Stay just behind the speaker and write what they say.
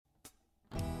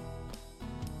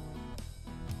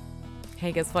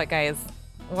Hey, guess what, guys?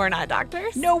 We're not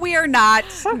doctors. No, we are not.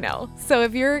 No. So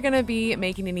if you're going to be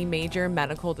making any major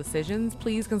medical decisions,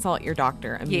 please consult your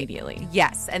doctor immediately.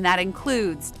 Yes, and that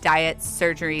includes diets,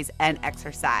 surgeries, and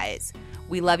exercise.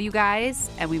 We love you guys,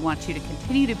 and we want you to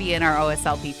continue to be in our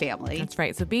OSLP family. That's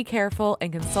right. So be careful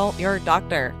and consult your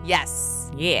doctor. Yes.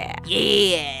 Yeah.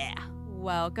 Yeah.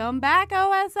 Welcome back,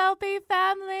 OSLP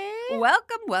family.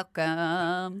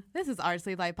 Welcome. This is our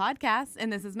Sleep Life Podcast,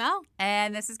 and this is Mel.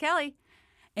 And this is Kelly.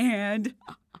 And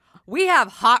we have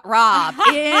Hot Rob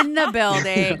in the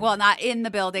building. Well, not in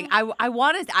the building. I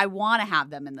want to have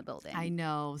them in the building. I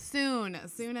know. Soon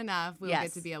enough, we'll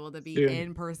get to be able to be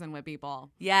in person with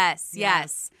people.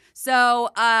 Yes. So,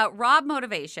 Rob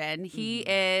Motivation, he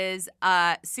is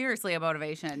seriously a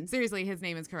motivation. Seriously, his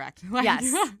name is correct.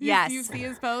 Yes. You see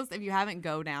his post. If you haven't,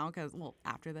 go now because,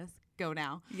 after this, go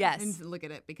now. Yes. And look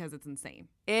at it because it's insane.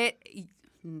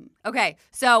 Okay,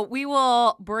 so we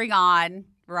will bring on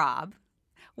Rob.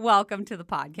 Welcome to the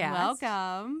podcast.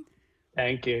 Welcome.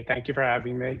 Thank you. Thank you for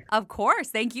having me. Of course.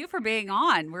 Thank you for being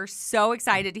on. We're so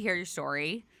excited to hear your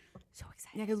story. So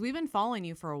excited. Yeah, because we've been following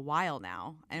you for a while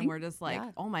now, and we're just like,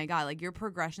 oh my God, like your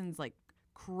progression's like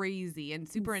crazy and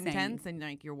super intense, and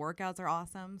like your workouts are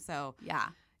awesome. So yeah,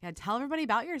 tell everybody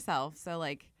about yourself. So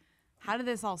like, how did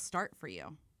this all start for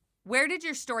you? Where did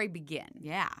your story begin?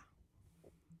 Yeah.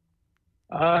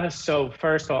 So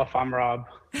first off, I'm Rob,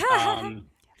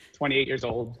 28 years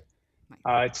old.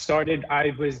 It started,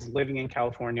 I was living in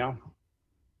California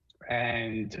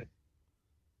and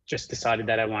just decided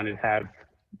that I wanted to have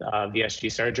VSG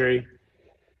surgery.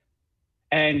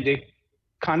 And it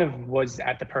kind of was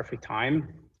at the perfect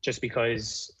time just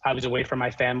because I was away from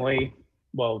my family.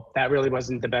 Well, that really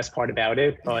wasn't the best part about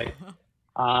it, but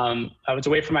I was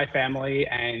away from my family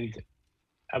and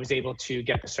I was able to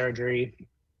get the surgery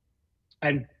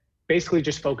and basically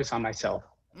just focus on myself.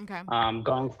 Okay.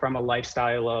 Going from a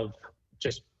lifestyle of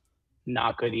just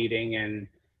not good eating, and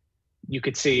you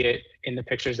could see it in the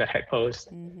pictures that I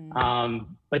post. Mm-hmm.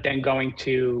 But then going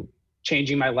to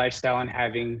changing my lifestyle and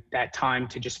having that time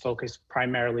to just focus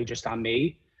primarily just on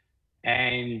me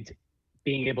and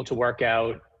being able to work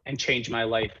out and change my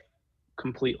life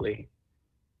completely.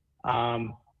 Was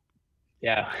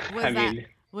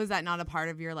that not a part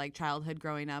of your like childhood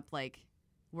growing up, like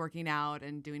working out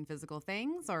and doing physical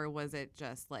things, or was it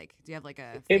just like, do you have like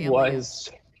a family? It was.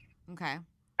 Okay.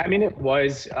 I mean, it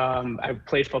was. I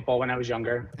played football when I was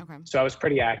younger. Okay. So I was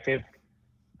pretty active.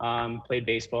 Played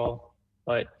baseball,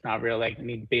 but not really. Like, I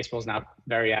mean, baseball's not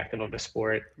very active of a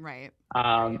sport. Right.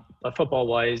 But football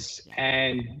was. Yeah.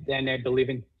 And then I believe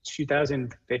in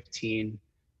 2015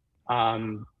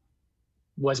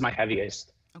 was my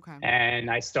heaviest. Okay. And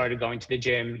I started going to the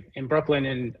gym in Brooklyn,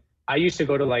 and I used to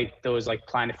go to like those like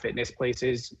Planet Fitness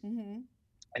places, mm-hmm.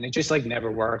 and it just like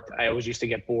never worked. I always used to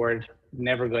get bored,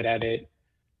 never good at it.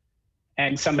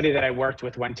 And somebody that I worked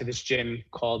with went to this gym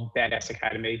called Badass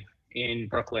Academy in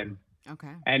Brooklyn.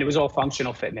 Okay. And it was all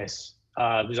functional fitness.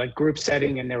 It was like group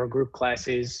setting, and there were group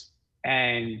classes.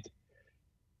 And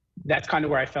that's kind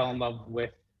of where I fell in love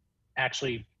with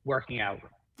actually working out.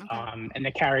 Okay. And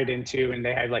they carried into, and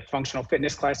they had like functional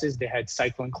fitness classes, they had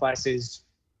cycling classes,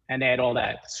 and they had all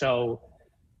that. So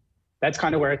that's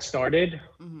kind of where it started.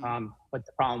 Mm-hmm. But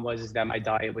the problem was that my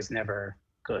diet was never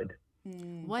good.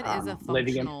 What is a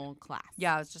functional class?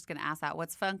 Yeah, I was just going to ask that.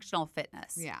 What's functional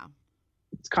fitness? Yeah.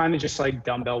 It's kind of just like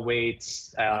dumbbell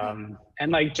weights, and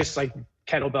like just like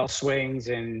kettlebell swings,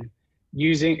 and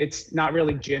it's not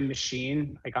really gym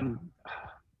machine. Like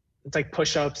it's like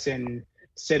push-ups and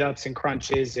sit-ups and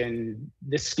crunches and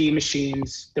the ski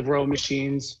machines, the row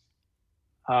machines.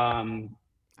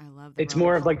 I love it's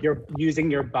more of like you're using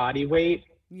your body weight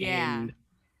in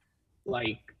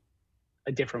like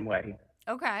a different way.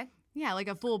 Okay. Yeah, like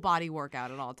a full body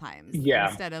workout at all times. Yeah.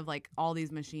 Instead of like all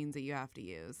these machines that you have to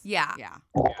use. Yeah. Yeah.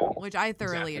 Which I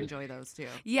thoroughly enjoy those too.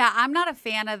 Yeah, I'm not a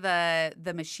fan of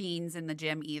the machines in the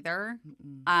gym either.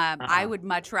 I would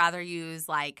much rather use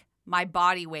like my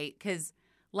body weight, because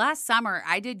last summer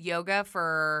I did yoga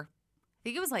for, I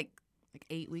think it was like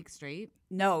 8 weeks straight.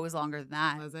 No, it was longer than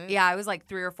that. Was it? Yeah, it was like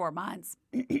 3 or 4 months.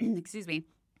 Excuse me.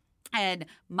 And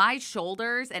my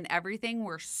shoulders and everything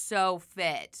were so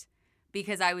fit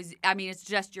because it's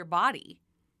just your body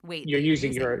weight.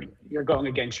 You're going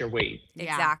against your weight.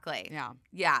 Exactly.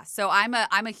 Yeah. So I'm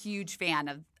a huge fan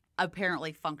of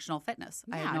apparently functional fitness.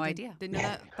 I had no idea. Didn't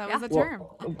know that was a term.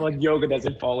 Well, yoga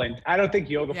doesn't fall in. I don't think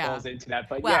yoga falls into that,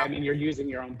 but you're using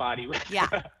your own body weight.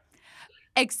 Yeah.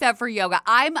 Except for yoga.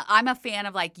 I'm a fan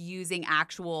of like using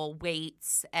actual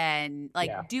weights and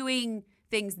like doing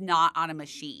things not on a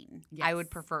machine. Yes. I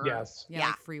would prefer. Yes. Yeah,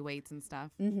 like free weights and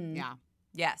stuff. Mm-hmm. Yeah.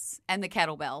 Yes, and the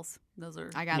kettlebells.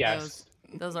 I got those.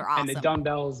 Those are awesome. And the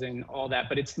dumbbells and all that,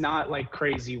 but it's not like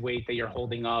crazy weight that you're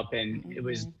holding up. And it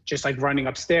was just like running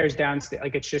upstairs, downstairs.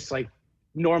 Like it's just like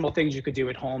normal things you could do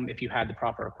at home if you had the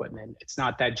proper equipment. It's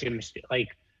not that like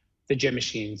the gym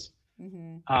machines.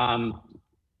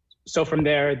 So from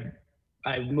there,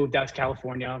 I moved out to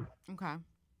California. Okay.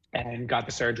 And got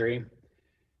the surgery.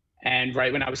 And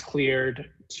right when I was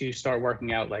cleared to start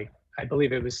working out, like I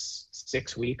believe it was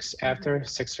 6 weeks after,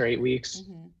 6 or 8 weeks.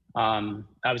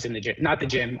 I was in the gym, not the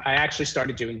gym. I actually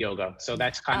started doing yoga. So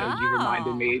that's kind of, you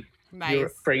reminded me, you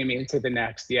were bringing me into the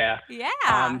next. Yeah.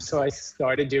 So I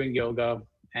started doing yoga,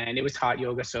 and it was hot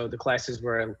yoga. So the classes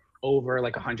were over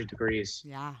like 100 degrees.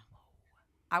 Yeah.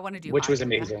 I want to do which was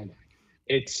yoga. Amazing.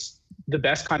 It's the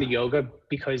best kind of yoga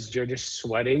because you're just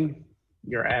sweating.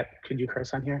 Could you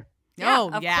curse on here?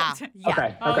 Oh, yeah.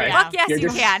 Okay. Oh, okay. yeah. Fuck yes, you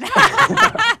can.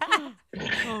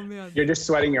 Oh, man. You're just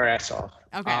sweating your ass off.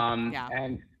 Okay.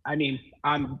 And I mean,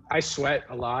 I sweat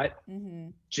a lot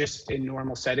just in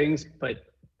normal settings, but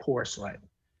poor sweat.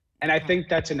 And I think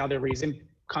that's another reason,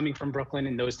 coming from Brooklyn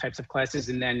and those types of classes,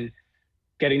 and then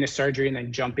getting the surgery and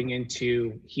then jumping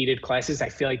into heated classes. I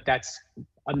feel like that's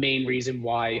a main reason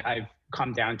why I've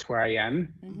come down to where I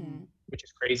am, which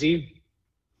is crazy.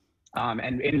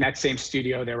 And in that same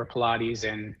studio, there were Pilates,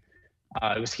 and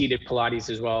it was heated Pilates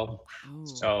as well. Wow.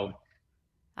 So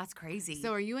that's crazy.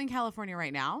 So are you in California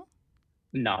right now?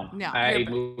 No. I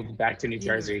moved back to New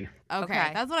Jersey.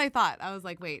 Okay. That's what I thought. I was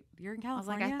like, wait, you're in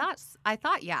California? I was like, I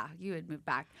thought, yeah, you had moved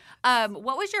back.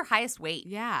 What was your highest weight?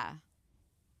 Yeah.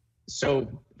 So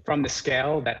from the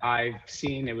scale that I've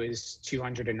seen, it was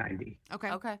 290.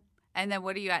 Okay. And then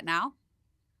what are you at now?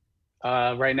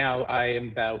 Right now, I am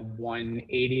about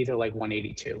 180 to like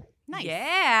 182. Nice.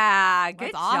 Yeah,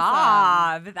 good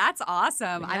job. That's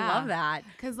awesome. I love that.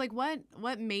 Because like, what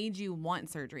made you want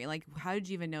surgery? Like, how did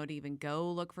you even know to even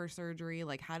go look for surgery?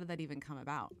 Like, how did that even come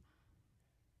about?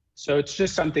 So it's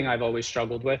just something I've always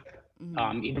struggled with,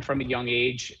 even from a young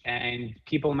age. And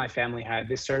people in my family had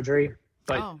this surgery,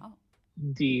 but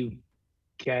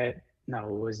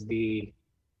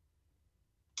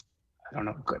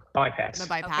bypass. The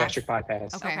bypass. Gastric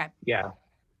bypass. Okay. Yeah.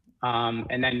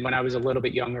 And then when I was a little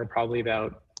bit younger, probably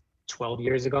about 13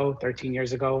 years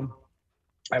ago,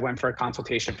 I went for a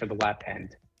consultation for the lap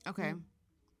band. Okay.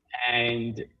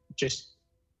 And just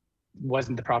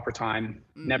wasn't the proper time.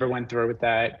 Never went through with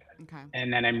that. Okay.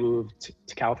 And then I moved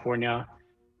to California,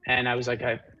 and I was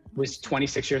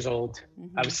 26 years old.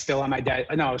 I was still on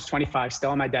I was 25,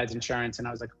 still on my dad's insurance. And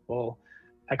I was like, well,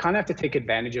 I kind of have to take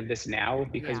advantage of this now,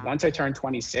 because once I turn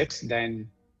 26, then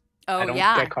I don't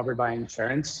get covered by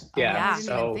insurance. I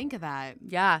didn't even think of that.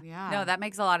 Yeah. No, that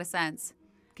makes a lot of sense.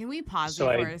 Can we pause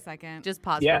for a second? Just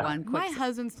pause for one quick. My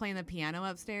husband's playing the piano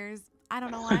upstairs. I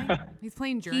don't know why. He's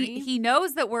playing Journey. He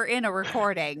knows that we're in a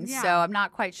recording, so I'm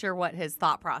not quite sure what his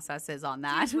thought process is on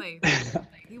that. You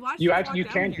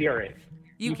can't hear it.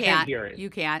 You can't hear it. You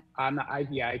can't.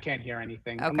 I can't hear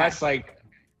anything unless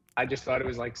I just thought it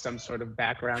was like some sort of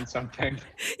background something.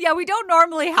 Yeah, we don't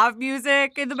normally have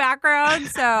music in the background,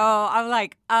 so I'm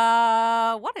like,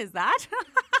 what is that?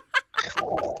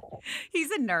 He's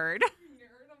a nerd.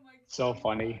 So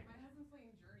funny.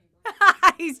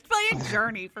 He's playing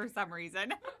Journey for some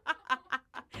reason.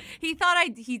 He thought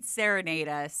he'd serenade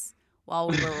us while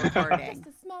we were recording.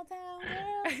 Just a small town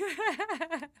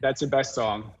girl. That's the best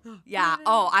song. Yeah.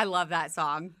 Oh, I love that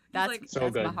song. That's so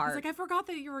good. My heart. It's like, I forgot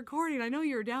that you're recording. I know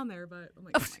you were down there, but I'm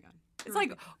like, oh my God. It's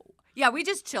like, yeah, we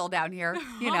just chill down here,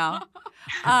 you know.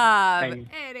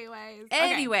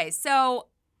 Anyways, so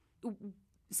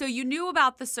you knew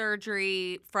about the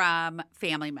surgery from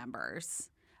family members.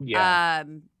 Yeah.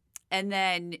 And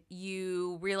then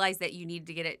you realized that you needed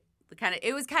to get it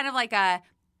it was kind of like a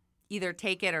either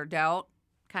take it or don't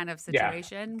kind of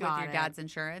situation with your dad's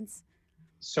insurance.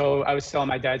 So I was still on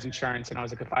my dad's insurance, and I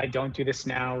was like, if I don't do this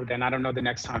now, then I don't know the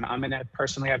next time I'm going to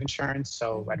personally have insurance.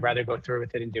 So I'd rather go through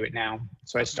with it and do it now.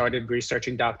 So I started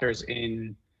researching doctors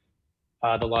in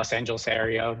the Los Angeles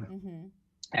area.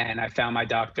 And I found my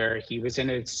doctor. He was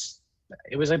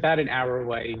it was about an hour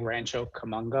away, Rancho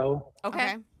Cucamonga.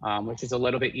 Okay. Which is a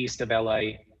little bit east of LA.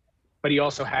 But he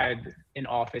also had an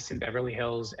office in Beverly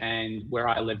Hills and where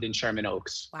I lived in Sherman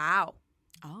Oaks. Wow.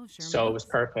 Oh, sure. So it was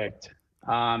perfect.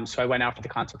 So I went out for the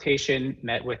consultation,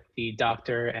 met with the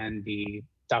doctor and the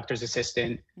doctor's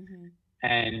assistant,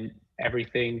 and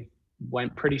everything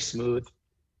went pretty smooth.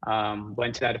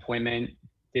 Went to that appointment,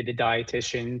 did the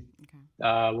dietitian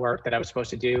work that I was supposed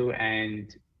to do,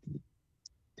 and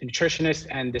the nutritionist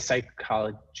and the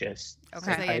psychologist.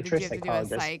 Okay. Did you have to do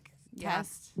a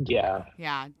test? Yeah.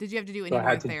 Yeah. Did you have to do any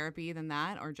more therapy than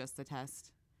that, or just the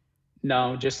test?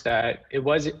 No, just that. It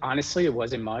wasn't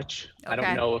much. Okay.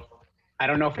 I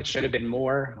don't know if it should have been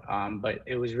more, but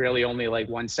it was really only like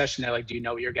one session. They're like, do you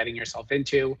know what you're getting yourself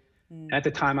into? And at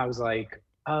the time I was like,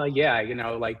 yeah,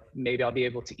 like maybe I'll be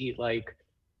able to eat like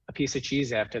a piece of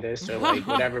cheese after this or like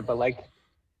whatever, but like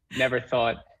never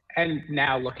thought. And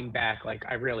now looking back, like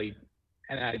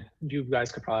you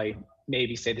guys could probably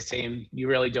maybe say the same. You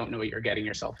really don't know what you're getting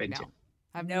yourself into.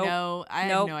 I have no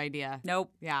idea.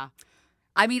 Nope. Yeah.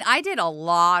 I mean, I did a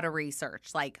lot of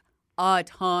research, like a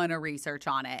ton of research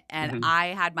on it. And I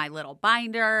had my little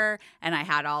binder and I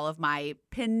had all of my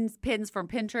pins from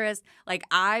Pinterest. Like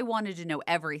I wanted to know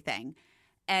everything.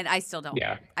 And I still don't.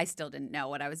 Yeah. I still didn't know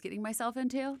what I was getting myself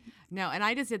into. No, and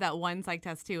I just did that one psych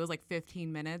test too. It was like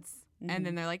 15 minutes. And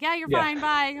then they're like, yeah, you're fine.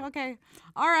 Bye. Okay.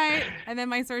 All right. And then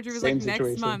my surgery was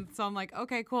next month. So I'm like,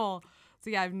 okay, cool. So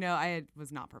yeah, I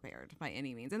was not prepared by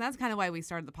any means. And that's kind of why we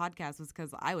started the podcast, was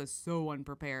because I was so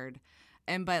unprepared.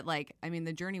 But like, I mean,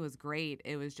 the journey was great.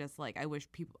 It was just like, I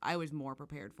was more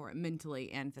prepared for it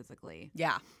mentally and physically.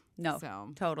 Yeah. No,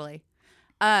 totally.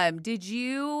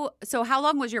 So how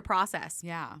long was your process?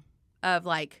 Yeah. Of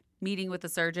like meeting with the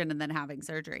surgeon and then having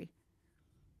surgery?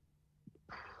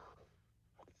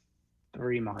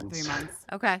 3 months. 3 months.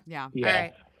 Okay. Yeah. All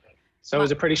right. So it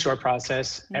was a pretty short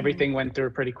process. Everything went through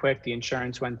pretty quick. The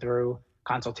insurance went through,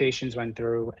 consultations went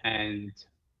through, and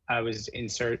I was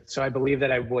So I believe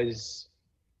that it was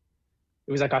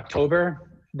like October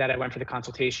that I went for the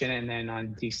consultation, and then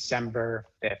on December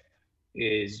 5th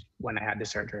is when I had the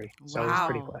surgery. So it was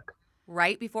pretty quick.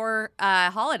 Right before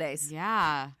holidays.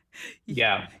 Yeah.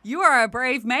 Yeah. You are a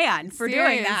brave man for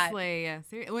doing that.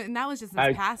 Seriously. And that was just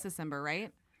this past December,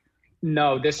 right?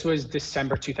 No, this was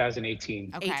December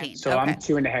 2018. Okay. So I'm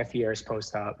 2.5 years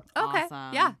post-op. Okay.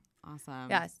 Awesome. Yeah. Awesome.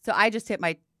 Yeah. So I just hit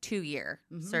my 2-year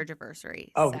surgiversary.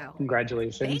 Oh, so.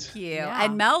 Congratulations. Thank you. Yeah.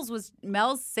 And Mel's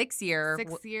 6 year.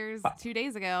 6 years, 2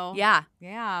 days ago. Yeah.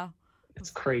 Yeah.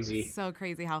 It's crazy. So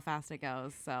crazy how fast it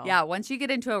goes. So yeah, once you get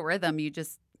into a rhythm, you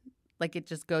just it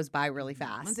just goes by really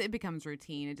fast. Once it becomes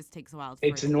routine, it just takes a while.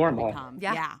 It's normal.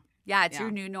 Yeah. It's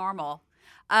your new normal.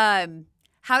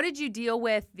 How did you deal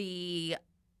with the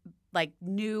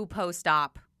new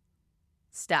post-op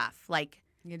stuff? Like,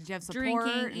 did you have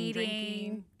support?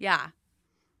 Drinking? Yeah.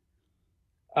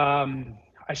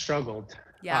 I struggled.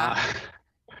 Yeah.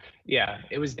 Yeah,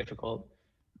 it was difficult.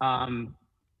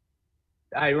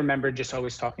 I remember just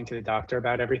always talking to the doctor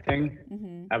about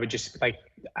everything. I would just I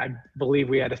believe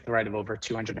we had a thread of over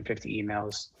 250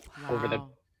 emails over the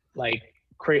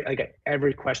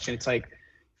every question. It's like,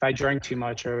 if I drank too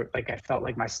much or I felt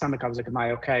like my stomach, I was like, am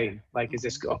I okay? Like, is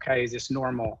this okay? Is this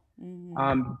normal?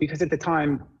 Because at the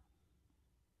time,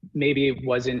 maybe it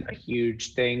wasn't a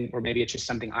huge thing, or maybe it's just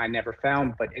something I never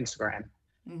found, but Instagram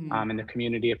and the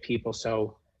community of people.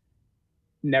 So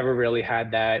never really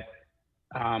had that.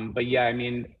 But yeah, I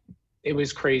mean, it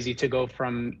was crazy to go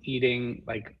from eating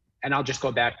and I'll just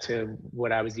go back to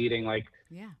what I was eating,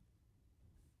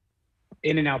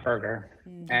 In-N-Out burger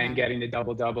and getting the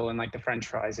double and the French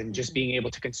fries and just being able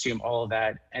to consume all of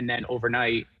that. And then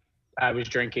overnight I was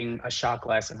drinking a shot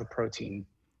glass of a protein.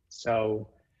 So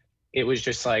it was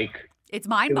just it's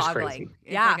mind-boggling.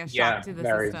 It's like a shock to the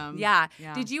system. Yeah.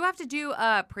 Did you have to do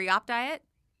a pre-op diet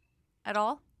at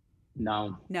all?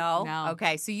 No.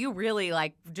 Okay. So you really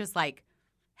just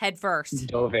head first.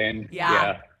 Dove in.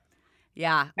 Yeah.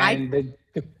 And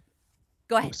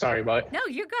go ahead. Sorry, what? No,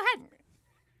 you go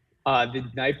ahead. The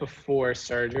night before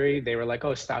surgery, they were like,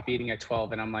 "Oh, stop eating at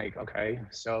 12," and I'm like, "Okay."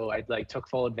 So I took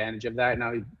full advantage of that,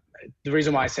 and the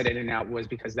reason why I said In-N-Out was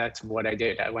because that's what I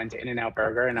did. I went to In-N-Out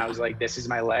Burger, and I was like, "This is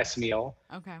my last meal."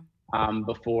 Okay.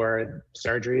 Before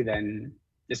surgery, then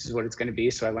this is what it's going to be.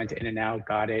 So I went to In-N-Out,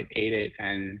 got it, ate it,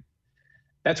 and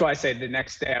that's why I said the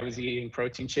next day I was eating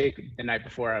protein shake. The night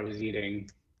before I was eating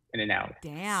In-N-Out.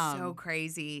 Damn. So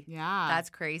crazy. Yeah. That's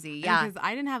crazy. Yeah. Because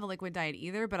I didn't have a liquid diet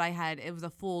either, but it was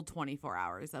a full 24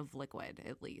 hours of liquid,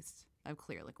 at least, of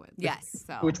clear liquid. Yes.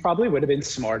 So. Which probably would have been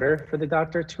smarter for the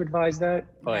doctor to advise that.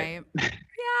 But. Right. Yeah.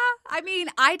 I mean,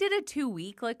 I did a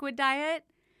 2-week liquid diet,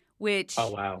 which.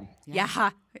 Oh, wow. Yeah.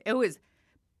 It was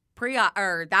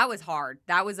that was hard.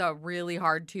 That was a really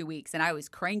hard 2 weeks, and I was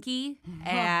cranky,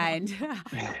 and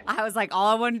I was like, all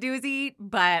I want to do is eat,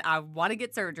 but I want to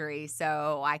get surgery,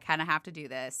 so I kind of have to do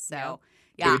this. So,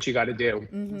 yeah. Do what you got to do.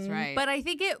 That's right. But I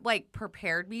think it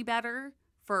prepared me better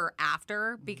for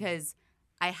after, because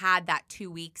I had that 2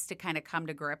 weeks to kind of come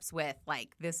to grips with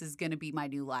this is going to be my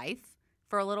new life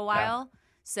for a little while. Yeah.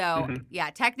 So, yeah,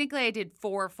 technically I did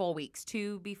 4 full weeks,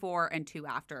 2 before and 2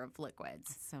 after of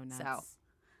liquids. So nuts. So.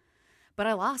 But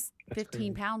I lost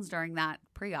 15 pounds during that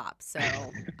pre-op. So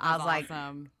I was like,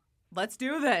 let's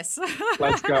do this.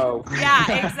 Let's go.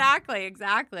 Yeah,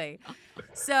 exactly.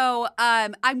 So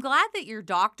I'm glad that your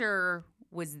doctor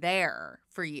was there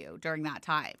for you during that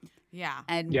time. Yeah.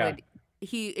 And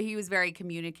he was very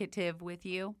communicative with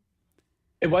you?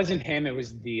 It wasn't him. It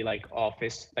was the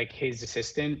office, his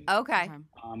assistant. Okay.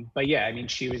 But yeah, I mean,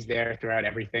 she was there throughout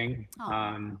everything,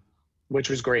 which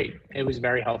was great. It was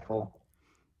very helpful.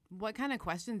 What kind of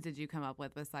questions did you come up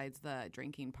with besides the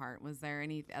drinking part? Was there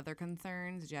any other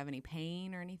concerns? Did you have any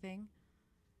pain or anything?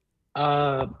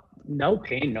 No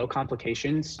pain, no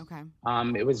complications. Okay.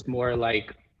 It was more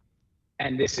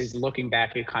and this is looking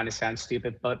back, it kind of sounds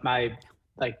stupid, but my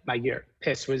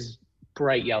piss was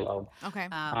bright yellow. Okay.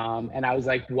 And I was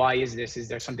like, why is this? Is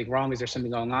there something wrong? Is there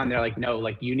something going on? They're like, no,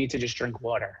 you need to just drink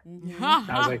water. Mm-hmm.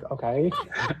 I was like, okay,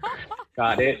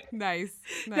 got it. Nice.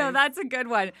 No, that's a good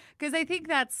one. Because I think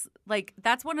that's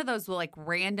one of those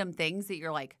random things that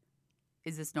you're like,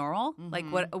 is this normal?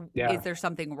 Mm-hmm. Is there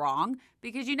something wrong?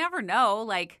 Because you never know.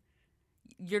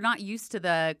 You're not used to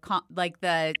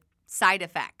the side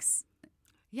effects.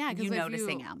 Yeah, because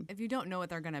noticing if you don't know what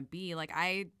they're gonna be,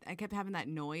 I kept having that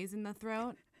noise in the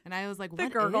throat, and I was like,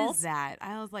 "What is that?"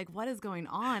 I was like, "What is going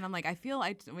on?" I'm like, I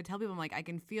would tell people, I'm like, I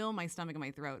can feel my stomach in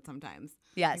my throat sometimes.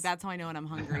 Yes, that's how I know when I'm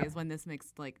hungry is when this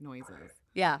makes noises.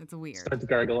 Yeah, it's weird. Starts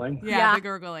gurgling. Yeah, the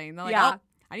gurgling. They're like, "Oh,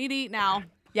 I need to eat now."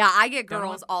 Yeah, I get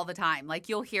gurgles all the time.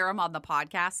 You'll hear them on the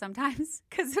podcast sometimes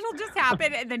because it'll just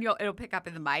happen, and then it'll pick up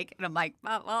in the mic, and I'm like,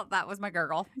 oh, well, that was my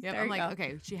gurgle. Yeah, I'm like,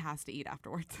 okay, she has to eat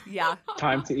afterwards. Yeah,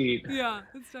 time to eat. Yeah,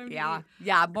 it's time to eat.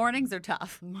 Yeah. Mornings are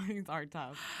tough. Mornings are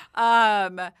tough. Go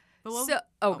ahead.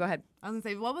 I was gonna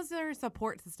say, what was their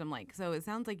support system like? So it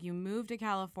sounds like you moved to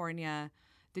California.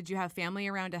 Did you have family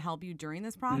around to help you during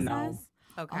this process? No.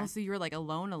 Okay. Oh, so you were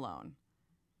alone.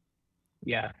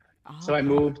 Yeah. So I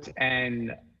moved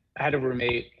and I had a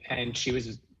roommate, and she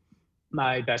was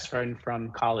my best friend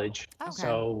from college. Okay.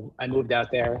 So I moved out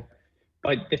there.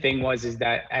 But the thing is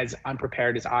that as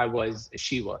unprepared as I was,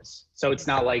 she was. So it's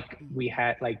not like we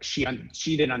had she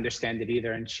didn't understand it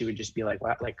either, and she would just be like,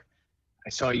 "What? I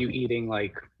saw you eating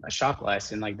a shot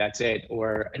glass, and that's it,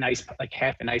 or an ice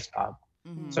half an ice pop."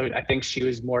 Mm-hmm. So I think she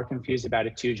was more confused about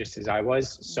it too, just as I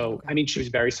was. So I mean, she was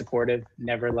very supportive,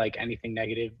 never anything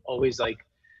negative, always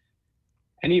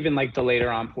and even the later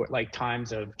on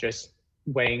times of just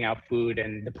weighing out food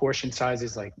and the portion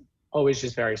sizes, always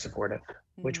just very supportive,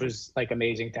 mm-hmm. which was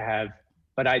amazing to have.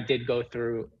 But I did go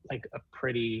through a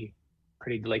pretty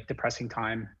depressing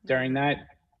time during that,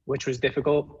 which was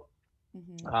difficult.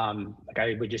 Mm-hmm.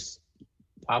 I would just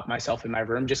lock myself in my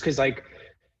room just because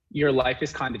your life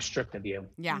is kind of stripped of you.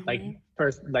 Yeah.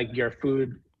 First your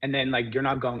food, and then you're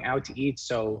not going out to eat,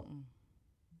 so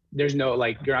there's no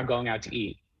you're not going out to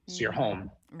eat. So you're home,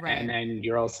 right. And then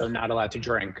you're also not allowed to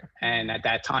drink. And at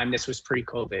that time, this was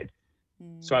pre-COVID.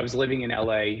 So I was living in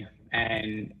LA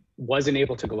and wasn't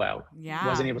able to go out. Yeah.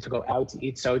 Wasn't able to go out to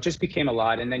eat. So it just became a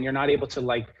lot. And then you're not able to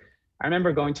I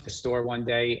remember going to the store one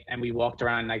day and we walked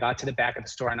around and I got to the back of the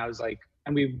store and I was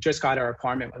and we just got our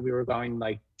apartment when we were going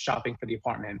shopping for the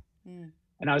apartment.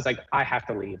 And I was like, I have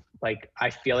to leave. I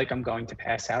feel like I'm going to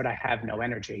pass out. I have no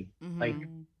energy.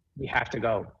 Mm-hmm. We have to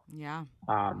go. Yeah.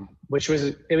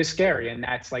 It was scary. And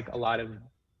that's a lot of,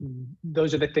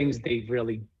 those are the things they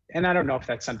really, and I don't know if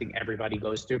that's something everybody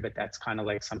goes through, but that's kind of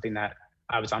like something that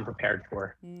I was unprepared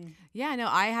for. Yeah, no,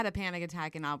 I had a panic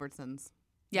attack in Albertsons.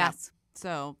 Yes.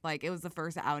 So like it was the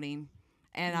first outing,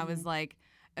 and I was like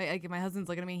my husband's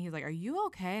looking at me. He's like, "Are you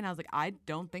okay?" And I was like, "I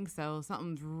don't think so.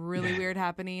 Something's really weird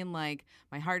happening. Like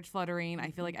my heart's fluttering.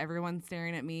 I feel like everyone's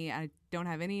staring at me. I don't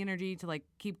have any energy to like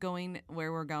keep going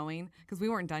where we're going because we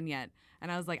weren't done yet."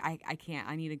 And I was like, I can't.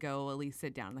 I need to go at least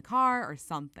sit down in the car or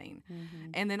something.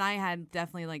 And then I had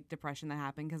definitely like depression that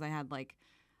happened because I had like,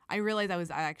 I realized I was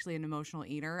actually an emotional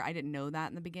eater. I didn't know that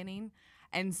in the beginning.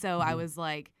 And so I was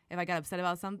like, if I got upset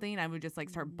about something, I would just like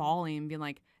start bawling and being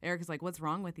like, Erica's like, "What's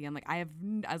wrong with you?" I'm like, I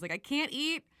was like, I can't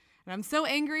eat. And I'm so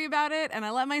angry about it. And I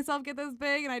let myself get this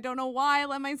big. And I don't know why I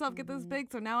let myself get this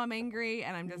big. So now I'm angry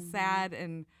and I'm just sad.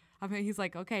 And I mean, he's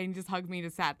like, "Okay," and just hugged me,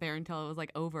 just sat there until it was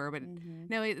like over. But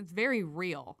no, it's very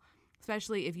real,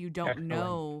 especially if you don't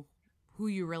know who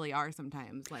you really are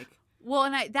sometimes. Like, well,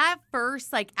 and that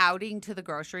first like outing to the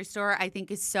grocery store, I think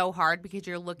is so hard because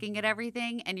you're looking at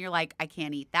everything and you're like, I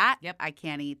can't eat that. Yep. I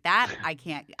can't eat that. I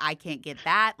can't get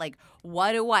that. Like,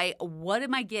 what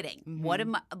am I getting? What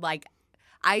am I like?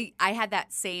 I had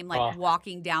that same like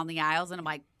walking down the aisles and I'm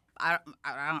like, I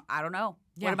don't know.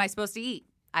 Yeah. What am I supposed to eat?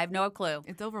 I have no clue.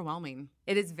 It's overwhelming.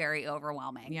 It is very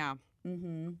overwhelming. Yeah.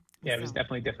 Yeah, it was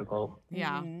definitely difficult.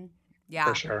 Yeah. Yeah.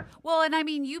 For sure. Well, and I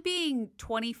mean, you being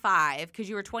 25, because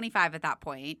you were 25 at that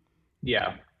point.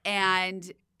 Yeah. And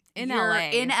in you're LA.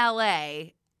 in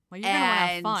LA. Well, you're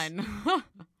going to want to have fun.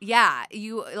 Yeah.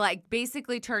 You like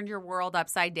basically turned your world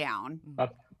upside down.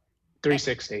 Up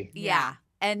 360. Yeah.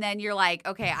 And then you're like,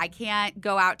 okay, I can't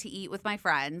go out to eat with my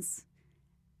friends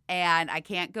and I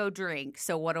can't go drink.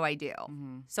 So what do I do?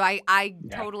 Mm-hmm. So I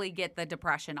totally get the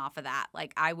depression off of that.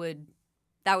 Like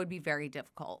that would be very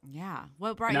difficult. Yeah.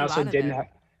 What brought you out of it?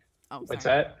 What's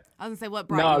that? I was going to say, what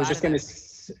brought you out of it? No, I was just going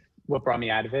to what brought me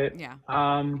out of it? Yeah.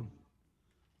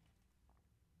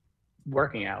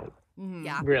 Working out. Mm-hmm.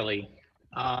 Yeah. Really.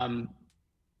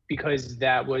 Because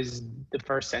that was the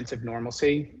first sense of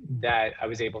normalcy that I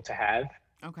was able to have.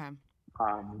 Okay.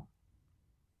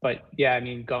 But yeah, I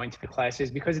mean, going to the classes,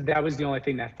 because that was the only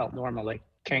thing that felt normal. Like,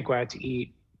 can't go out to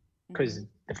eat because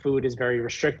the food is very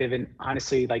restrictive. And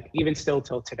honestly, like, even still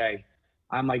till today,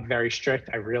 I'm like very strict.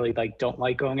 I really like don't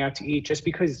like going out to eat just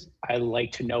because I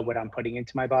like to know what I'm putting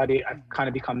into my body. I've kind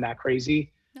of become that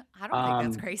crazy. No, I don't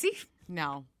think that's crazy.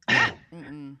 No.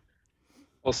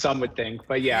 Well, some would think,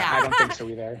 but yeah. I don't think so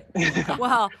either.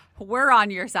 Well, we're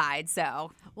on your side,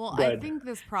 so. Well, good. I think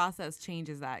this process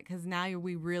changes that, because now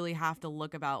we really have to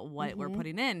look about what we're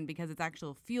putting in, because it's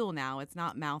actual fuel now. It's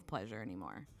not mouth pleasure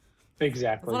anymore.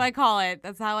 Exactly. That's what I call it.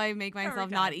 That's how I make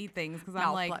myself not eat things, because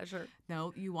I'm like, pleasure.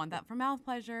 No, you want that for mouth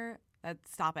pleasure.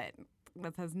 Stop it.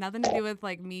 That has nothing to do with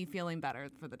like me feeling better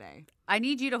for the day. I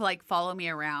need you to like follow me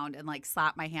around and like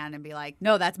slap my hand and be like,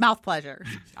 no, that's mouth pleasure.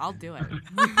 I'll do it.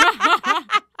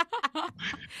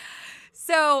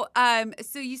 So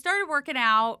you started working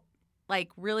out,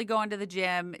 like really going to the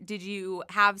gym. Did you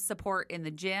have support in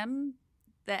the gym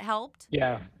that helped?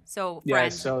 Yeah. So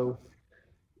friends. So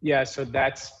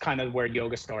that's kind of where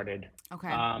yoga started. Okay.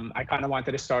 I kind of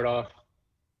wanted to start off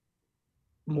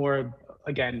more,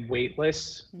 again,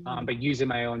 weightless, but using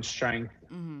my own strength.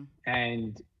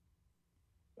 And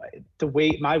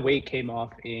my weight came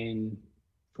off in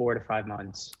 4 to 5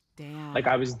 months. Damn. Like,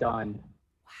 I was done.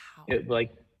 Wow. It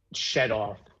like shed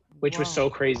off, which was so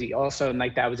crazy. Also, and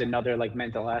like that was another like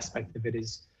mental aspect of it,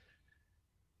 is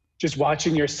just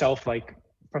watching yourself like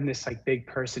from this like big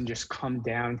person just come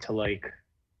down to like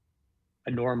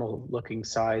a normal looking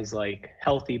size, like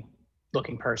healthy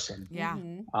looking person. Yeah.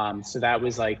 So that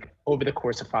was like over the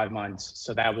course of 5 months.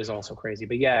 So that was also crazy.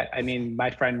 But yeah, I mean, my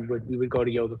friend we would go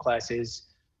to yoga classes,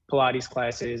 Pilates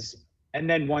classes. And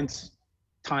then once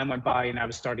time went by and I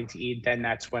was starting to eat, then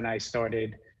that's when I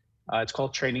started, it's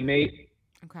called Training Mate.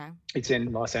 Okay. It's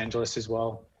in Los Angeles as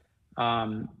well.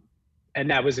 And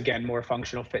that was, again, more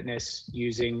functional fitness,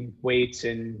 using weights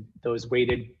and those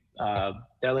weighted,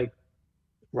 they're like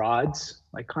rods,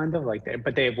 like kind of like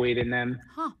but they have weight in them.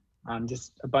 Huh.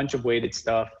 Just a bunch of weighted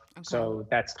stuff. Okay. So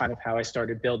that's kind of how I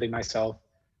started building myself.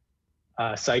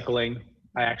 Cycling,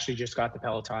 I actually just got the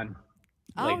Peloton,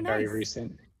 nice. Very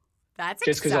recent. That's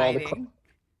just exciting.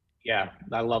 Yeah,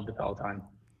 I love the Peloton.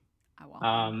 I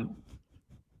won't.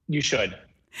 You should.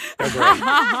 They're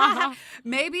great.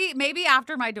 Maybe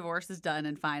after my divorce is done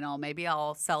and final, maybe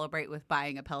I'll celebrate with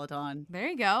buying a Peloton. There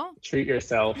you go. Treat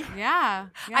yourself. Yeah.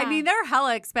 I mean, they're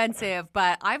hella expensive,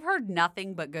 but I've heard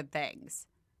nothing but good things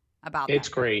about them. It's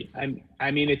great.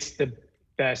 I mean, it's the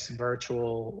best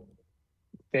virtual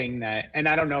thing that, and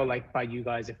I don't know, like by you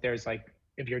guys, if there's like,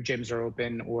 if your gyms are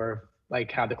open or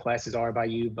like how the classes are by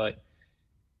you, but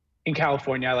in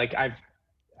California, like I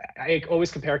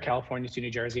always compare California to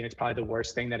New Jersey, and it's probably the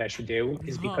worst thing that I should do,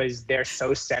 is because they're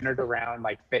so centered around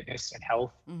like fitness and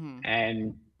health,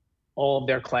 and all of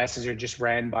their classes are just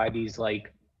ran by these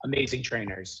like amazing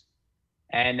trainers.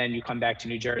 And then you come back to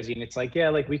New Jersey and it's like, yeah,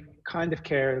 like we kind of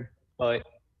care, but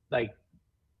like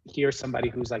here's somebody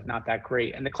who's like not that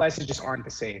great, and the classes just aren't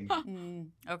the same.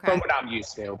 Okay. From what I'm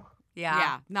used to.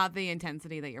 Yeah. Not the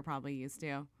intensity that you're probably used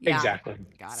to. Yeah. Exactly.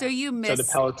 Got it. So you missed. So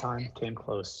the Peloton came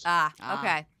close.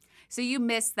 Okay. So you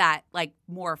missed that like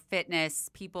more fitness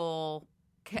people,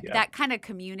 that kind of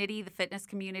community, the fitness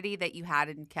community that you had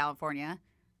in California.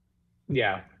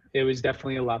 Yeah, it was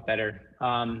definitely a lot better.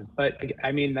 But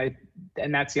I mean,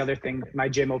 and that's the other thing. My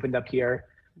gym opened up here,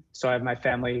 so I have my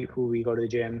family who we go to the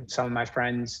gym, some of my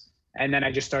friends, and then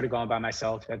I just started going by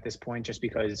myself at this point, just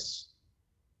because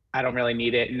I don't really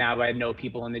need it. And now I know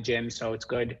people in the gym, so it's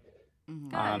good.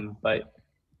 But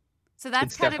so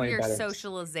that's kind of your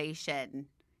socialization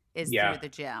is through the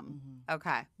gym.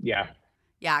 Okay. Yeah.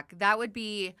 Yeah, that would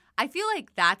be, I feel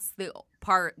like that's the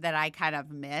part that I kind of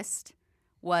missed,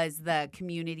 was the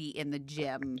community in the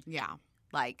gym. Yeah.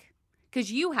 Like,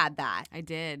 because you had that. I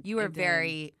did. You were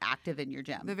very active in your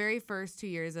gym. The very first 2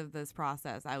 years of this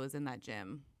process, I was in that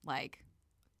gym, like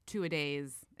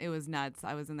 2-a-days. It was nuts.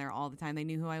 I was in there all the time. They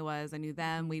knew who I was. I knew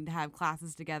them. We'd have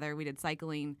classes together. We did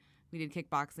cycling. We did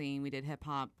kickboxing. We did hip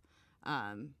hop.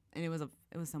 And it was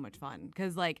so much fun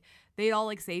because like they'd all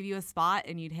like save you a spot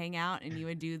and you'd hang out and you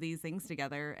would do these things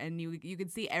together and you could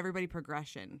see everybody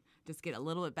progression just get a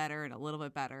little bit better and a little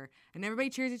bit better and everybody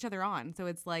cheers each other on. So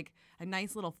it's like a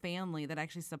nice little family that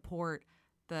actually support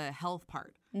the health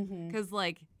part because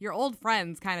like your old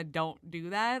friends kind of don't do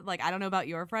that. Like I don't know about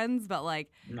your friends, but like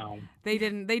no, they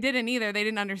didn't either. They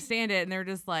didn't understand it and they're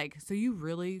just like, so you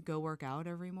really go work out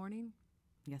every morning?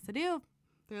 Yes, I do.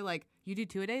 They're like, you do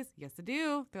 2-a-days? Yes, I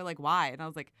do. They're like, why? And I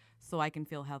was like, so I can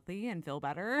feel healthy and feel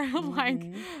better. Like,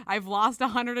 I've lost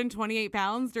 128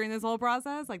 pounds during this whole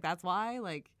process. Like, that's why.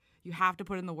 Like, you have to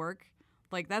put in the work.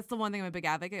 Like, that's the one thing I'm a big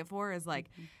advocate for is, like,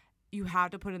 you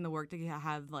have to put in the work to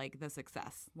have, like, the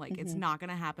success. Like, it's not going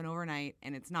to happen overnight,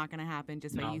 and it's not going to happen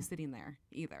just by you sitting there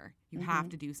either. You have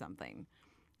to do something.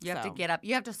 You have to get up.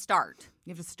 You have to start.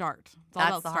 You have to start. It's all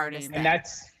about the starting. hardest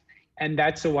thing. And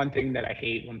that's the one thing that I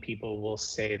hate when people will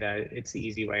say that it's the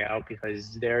easy way out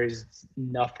because there's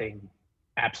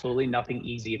absolutely nothing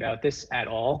easy about this at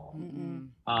all.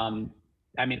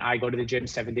 I mean, I go to the gym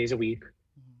 7 days a week.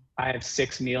 I have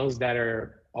 6 meals that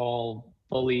are all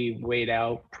fully weighed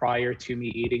out prior to me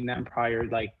eating them, prior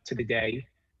like to the day.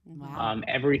 Wow.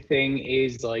 Everything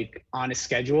is like on a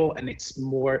schedule and it's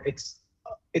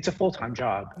a full-time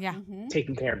job. Yeah.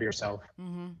 Taking care of yourself.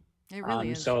 It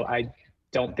really is. So I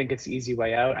don't think it's the easy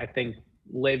way out. I think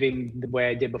living the way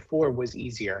I did before was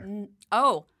easier.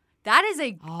 Oh, that is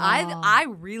I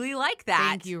really like that.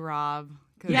 Thank you, Rob.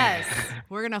 Yes.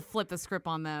 We're going to flip the script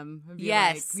on them.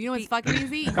 Yes. Like, you know what's fucking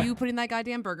easy? You putting that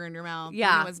goddamn burger in your mouth.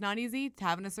 Yeah. You know what's not easy?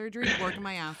 Having a surgery, working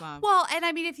my ass off. Well, and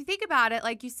I mean, if you think about it,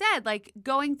 like you said, like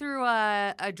going through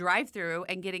a drive-through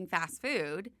and getting fast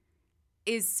food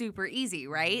is super easy,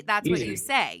 right? That's what you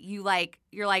say. You're like,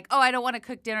 oh, I don't want to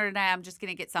cook dinner tonight. I'm just going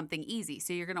to get something easy.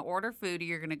 So you're going to order food or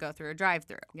you're going to go through a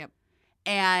drive-through. Yep.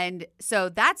 And so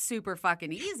that's super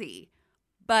fucking easy.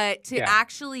 But to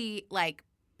actually like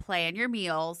plan your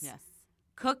meals,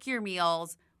 cook your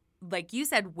meals, like you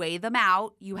said, weigh them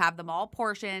out. You have them all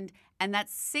portioned. And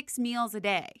that's 6 meals a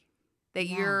day that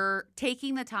you're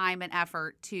taking the time and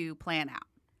effort to plan out.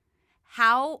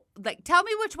 How, like, tell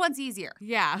me which one's easier.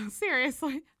 Yeah,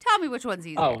 seriously. Tell me which one's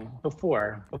easier. Oh,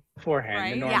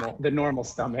 beforehand, right? the normal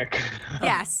stomach.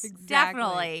 Yes, Exactly.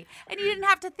 definitely. And you didn't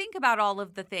have to think about all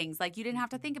of the things. Like, you didn't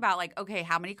have to think about, like, okay,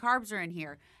 how many carbs are in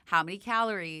here? How many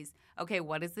calories? Okay,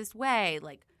 what does this weigh?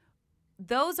 Like,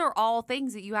 those are all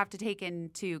things that you have to take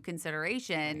into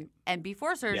consideration. Right. And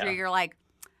before surgery, you're like,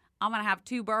 I'm going to have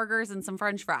 2 burgers and some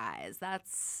French fries.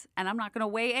 And I'm not going to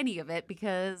weigh any of it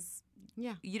because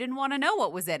you didn't want to know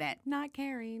what was in it. Not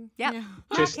caring. Yep. Yeah.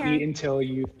 Just eat until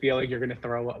you feel like you're going to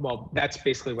throw up. Well, that's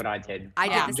basically what I did. I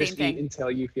did the same thing. Just eat until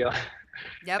you feel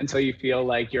until you feel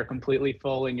like you're completely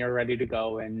full and you're ready to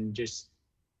go and just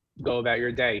go about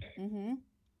your day.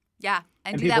 Yeah.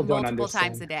 And do that multiple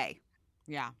times a day.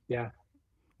 Yeah. Yeah.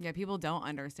 Yeah, people don't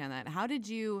understand that. How do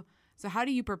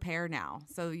you prepare now?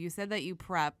 So you said that you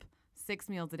prep 6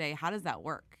 meals a day. How does that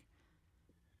work?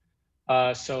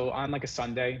 So on like a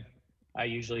Sunday, I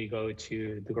usually go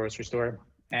to the grocery store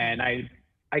and I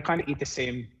kind of eat the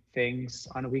same things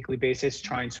on a weekly basis,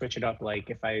 try and switch it up. Like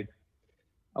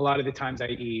a lot of the times I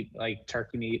eat like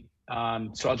turkey meat.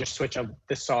 So I'll just switch up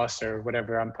the sauce or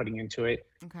whatever I'm putting into it.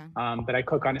 Okay. But I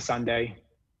cook on a Sunday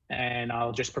and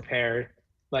I'll just prepare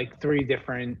like 3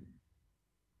 different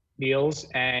meals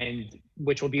and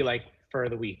which will be like for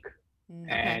the week.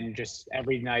 And just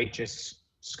every night, just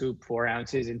scoop 4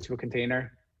 ounces into a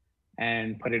container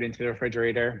and put it into the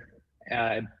refrigerator.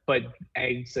 But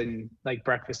eggs and like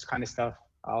breakfast kind of stuff,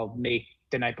 I'll make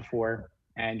the night before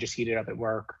and just heat it up at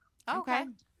work. Okay.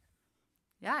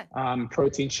 Yeah.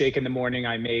 Protein shake in the morning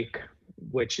I make,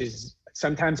 which is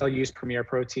sometimes I'll use Premier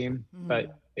Protein,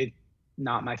 but it's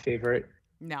not my favorite.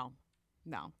 No.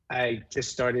 I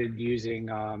just started using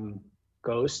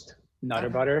Ghost Nutter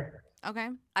Butter. Okay.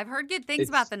 I've heard good things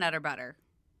about the Nutter Butter.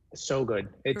 So good.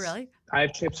 Really? I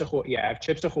have Chips Ahoy. Yeah, I have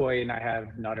Chips Ahoy and I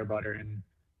have Nutter Butter, and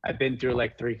I've been through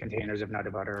like 3 containers of Nutter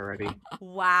Butter already.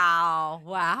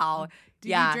 Wow. Do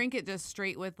you drink it just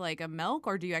straight with like a milk,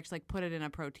 or do you actually like put it in a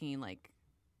protein like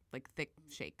thick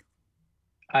shake?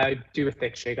 I do a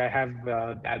thick shake. I have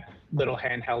that little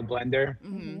handheld blender,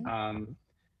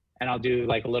 and I'll do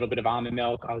like a little bit of almond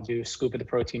milk. I'll do a scoop of the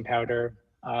protein powder,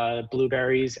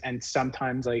 blueberries, and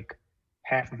sometimes like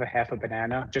half a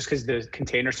banana, just because the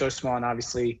container's so small, and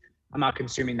obviously I'm not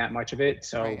consuming that much of it.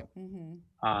 So,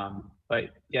 right.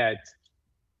 But yeah, it's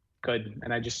good.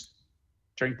 And I just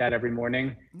drink that every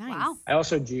morning. Nice. Wow. I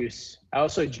also juice.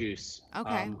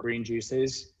 Okay. Green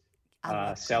juices,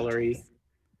 celery.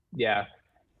 Yeah.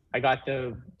 I got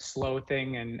the slow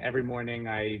thing, and every morning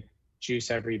I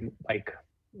juice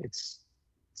it's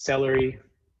celery,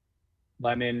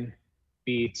 lemon,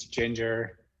 beets,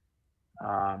 ginger.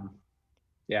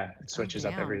 It switches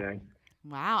up every day.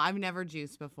 Wow, I've never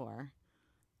juiced before.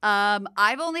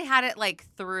 I've only had it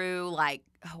through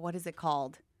what is it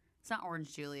called? It's not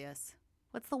Orange Julius.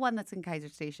 What's the one that's in Kaiser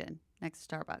Station next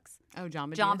to Starbucks? Oh,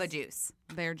 Jamba Juice.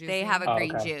 Their juice. They have a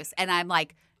green juice, and I'm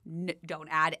like, don't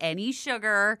add any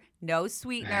sugar, no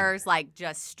sweeteners,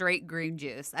 just straight green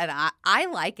juice, and I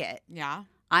like it. Yeah,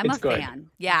 I'm it's a good. fan.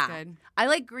 Yeah, I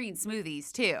like green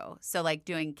smoothies too. So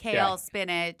doing kale,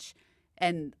 spinach,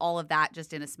 and all of that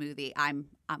just in a smoothie. I'm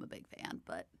a big fan.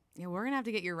 But yeah, we're gonna have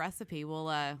to get your recipe. We'll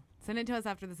send it to us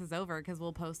after this is over because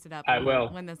we'll post it up.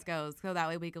 When this goes, so that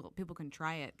way people can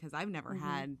try it. Because I've never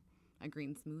had a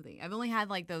green smoothie. I've only had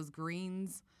those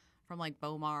greens from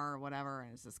Bomar or whatever,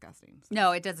 and it's disgusting. So.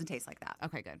 No, it doesn't taste like that.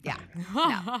 Okay, good. Yeah,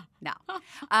 no.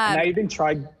 And I even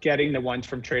tried getting the ones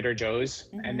from Trader Joe's,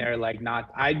 and they're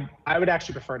not. I would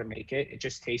actually prefer to make it. It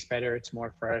just tastes better. It's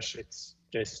more fresh. It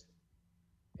tastes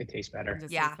better.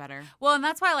 Tastes better. Well, and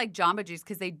that's why I like Jamba Juice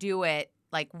because they do it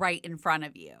right in front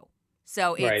of you.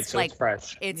 So it's it's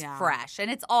fresh. It's fresh,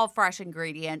 and it's all fresh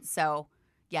ingredients. So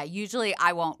yeah, usually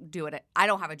I won't do it. I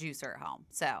don't have a juicer at home,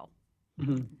 so.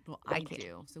 Well, I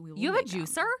do. So we will. You have a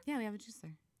juicer? Yeah, we have a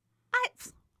juicer. I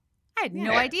had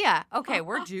no idea. Okay,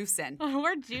 we're juicing.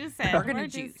 We're juicing. We're gonna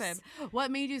juice.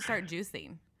 What made you start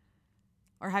juicing?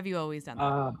 Or have you always done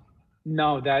that?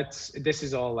 No, this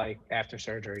is all after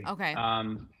surgery. Okay.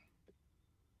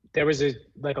 There was a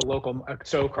local,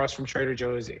 so across from Trader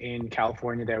Joe's in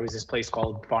California, there was this place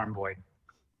called Farm Boy,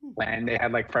 and they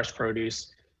had fresh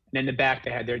produce, and in the back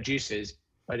they had their juices,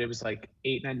 but it was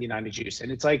 $8.99 a juice,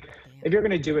 and it's if you're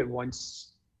gonna do it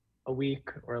once a week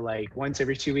or once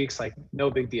every 2 weeks, no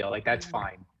big deal, that's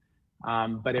fine.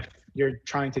 But if you're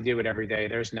trying to do it every day,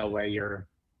 there's no way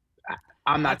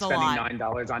I'm not spending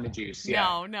 $9 on the juice.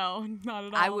 Yeah. No, not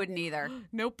at all. I wouldn't either.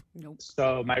 Nope.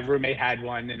 So my roommate had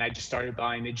one, and I just started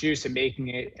buying the juice and making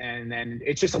it, and then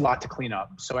it's just a lot to clean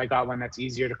up. So I got one that's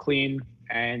easier to clean,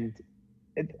 and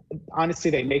honestly,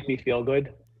 they make me feel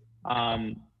good.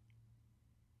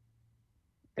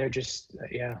 They're just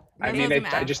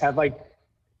I just have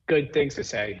good things to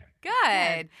say.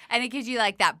 Good. And it gives you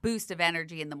that boost of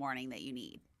energy in the morning that you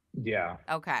need. Yeah.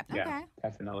 Okay. Yeah,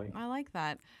 definitely. I like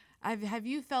that. Have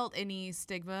you felt any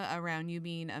stigma around you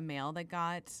being a male that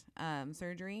got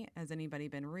surgery? Has anybody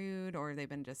been rude, or have they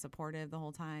been just supportive the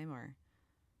whole time? Or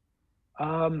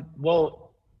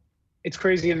well, it's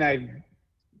crazy, and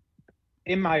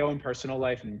in my own personal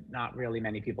life, not really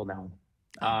many people know.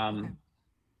 Okay.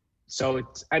 So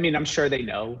I'm sure they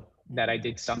know that I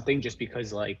did something, just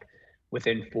because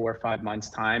within 4 or 5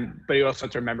 months time, but you also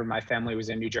have to remember my family was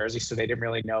in New Jersey, so they didn't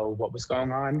really know what was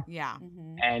going on. Yeah.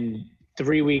 And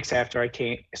 3 weeks after I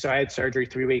had surgery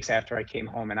 3 weeks after I came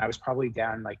home, and I was probably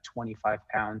down 25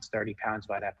 pounds, 30 pounds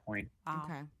by that point. Wow.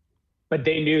 Okay. But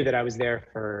they knew that I was there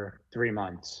for 3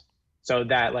 months. So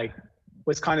that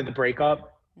was kind of the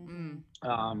breakup.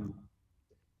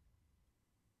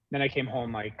 Then I came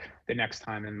home the next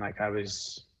time, and I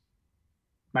was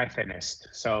my thinnest.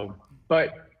 So,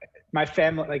 but my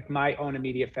family, my own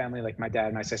immediate family, my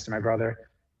dad, my sister, my brother,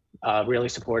 really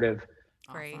supportive.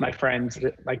 Great. My friends,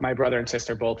 my brother and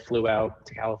sister, both flew out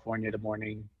to California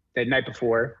the night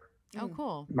before. Oh,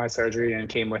 cool. My surgery, and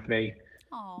came with me.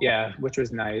 Aww. Yeah, which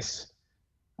was nice.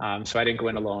 So I didn't go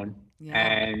in alone. Yeah.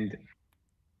 And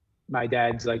my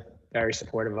dad's very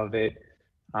supportive of it.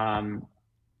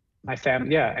 My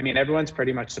family, everyone's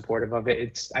pretty much supportive of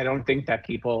it. I don't think that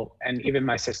people, and even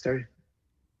my sister,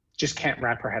 just can't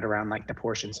wrap her head around the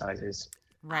portion sizes.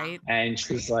 Right. And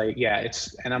she's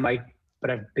and I'm but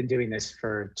I've been doing this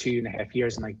for 2.5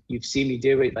 years, and you've seen me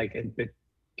do it, but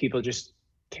people just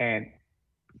can't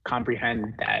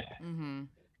comprehend that.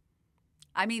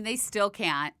 They still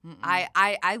can't.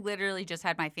 I literally just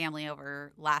had my family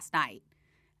over last night,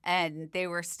 and they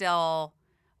were still.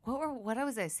 What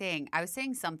was I saying? I was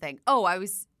saying something. Oh, I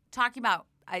was talking about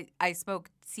I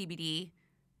smoke CBD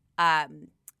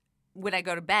when I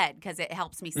go to bed because it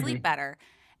helps me sleep better.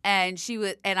 And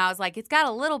I was like, it's got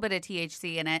a little bit of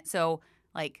THC in it, so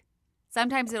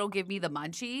sometimes it'll give me the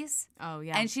munchies. Oh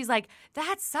yeah. And she's like,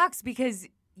 that sucks because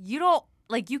you don't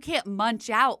you can't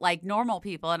munch out like normal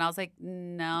people. And I was like,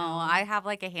 no. I have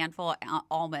a handful of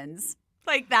almonds.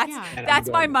 That's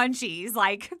my munchies.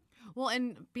 Well,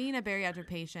 and being a bariatric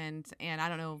patient, and I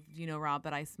don't know if you know, Rob,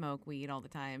 but I smoke weed all the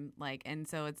time. Like, and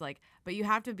so it's like, but you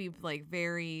have to be like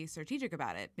very strategic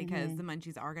about it because the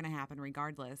munchies are going to happen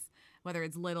regardless, whether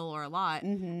it's little or a lot.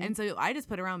 And so I just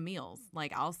put around meals.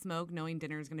 Like, I'll smoke knowing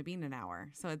dinner is going to be in an hour.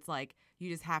 So it's like, you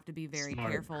just have to be very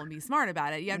careful and be smart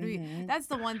about it. You have to be, that's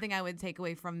the one thing I would take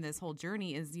away from this whole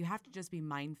journey is you have to just be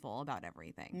mindful about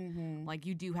everything. Like,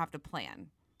 you do have to plan.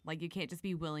 Like, you can't just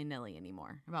be willy-nilly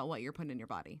anymore about what you're putting in your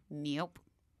body. Nope.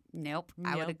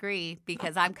 I would agree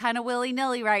because I'm kind of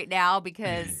willy-nilly right now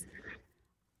because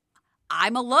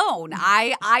I'm alone.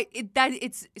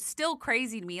 It's still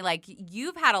crazy to me. Like,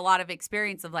 you've had a lot of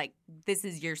experience of, like, this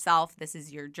is yourself. This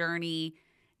is your journey.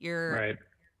 I'm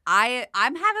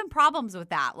having problems with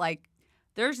that. Like,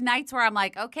 there's nights where I'm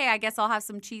like, okay, I guess I'll have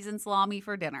some cheese and salami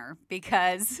for dinner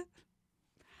because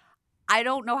I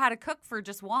don't know how to cook for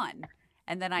just one.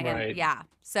 And then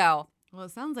So, well,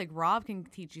 it sounds like Rob can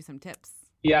teach you some tips.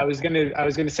 Yeah, I was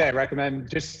gonna say I recommend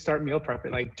just start meal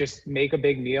prepping. Like, just make a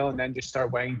big meal and then just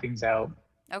start weighing things out.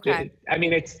 Okay. I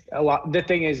mean, it's a lot. The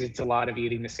thing is, it's a lot of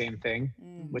eating the same thing,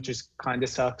 which is kind of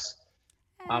sucks.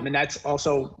 And that's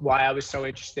also why I was so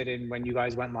interested in when you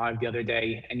guys went live the other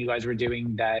day and you guys were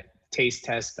doing that taste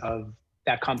test of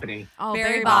that company. Oh,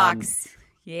 Berry Box.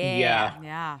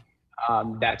 Yeah.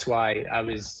 That's why I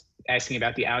was asking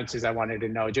about the ounces. I wanted to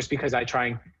know just because I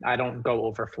don't go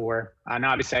over 4, and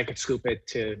obviously I could scoop it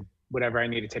to whatever I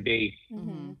need it to be.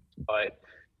 But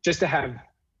just to have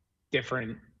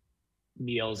different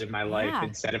meals in my life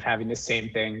instead of having the same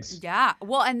things. Yeah.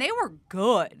 Well, and they were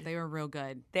good. They were real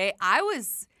good.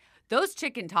 Those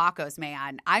chicken tacos,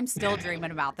 man. I'm still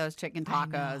dreaming about those chicken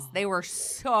tacos. They were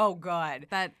so good.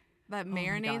 That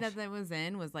marinade that was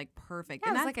in was like perfect. Yeah,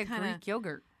 and it was that's like a Greek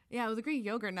yogurt. Yeah, it was a Greek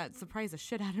yogurt, and that surprised the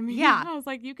shit out of me. Yeah. I was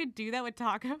like, you could do that with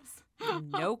tacos?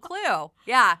 No clue.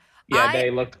 Yeah. Yeah, they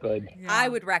looked good. Yeah. I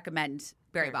would recommend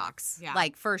Berry Box. Yeah.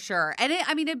 Like, for sure. And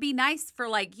it'd be nice for,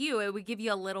 like, you. It would give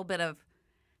you a little bit of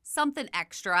something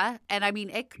extra. And, I mean,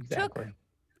 it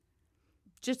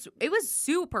was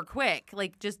super quick.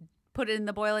 Like, just put it in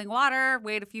the boiling water,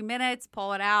 wait a few minutes,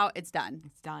 pull it out. It's done.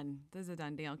 It's done. This is a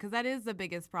done deal. Because that is the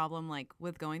biggest problem, like,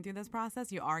 with going through this process.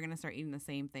 You are going to start eating the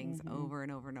same things over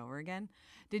and over and over again.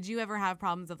 Did you ever have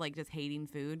problems of, like, just hating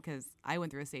food? Because I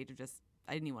went through a stage of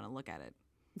I didn't even want to look at it.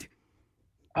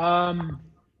 I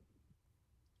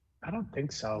don't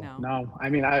think so. No. I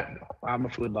mean, I'm a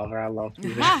food lover. I love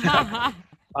food.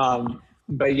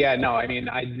 But yeah, no, I mean,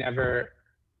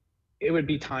 it would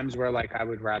be times where like I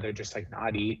would rather just like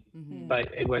not eat,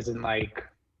 but it wasn't like,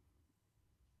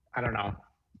 I don't know.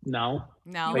 No.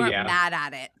 You weren't mad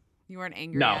at it. You weren't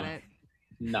angry at it.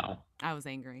 No. I was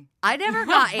angry. I never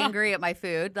got angry at my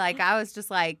food. Like, I was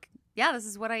just like, yeah, this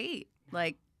is what I eat.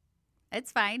 Like,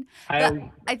 it's fine.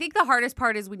 I think the hardest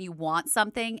part is when you want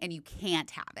something and you can't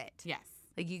have it. Yes.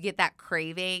 Like, you get that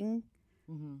craving,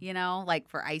 you know, like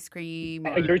for ice cream.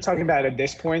 You're talking about at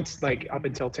this point, like up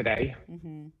until today?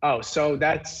 Oh, so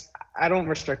I don't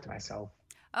restrict myself.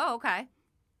 Oh, okay.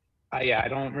 Yeah, I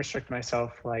don't restrict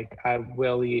myself. Like, I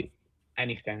will eat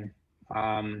anything.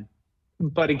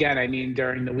 But again, I mean,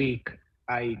 during the week,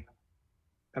 I'm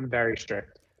very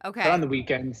strict. Okay. But on the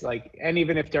weekends, like, and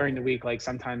even if during the week, like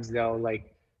sometimes they'll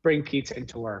like bring pizza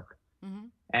into work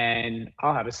and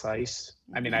I'll have a slice.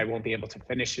 I mean, I won't be able to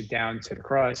finish it down to the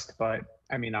crust, but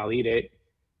I mean, I'll eat it.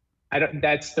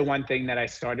 That's the one thing that I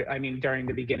started. I mean, during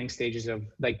the beginning stages of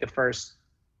like the first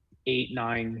 8,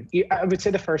 9, I would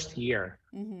say the first year,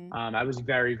 I was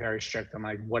very, very strict on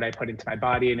like what I put into my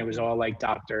body, and it was all like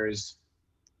doctor's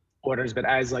orders. But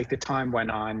as like the time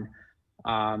went on,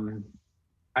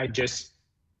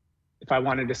 if I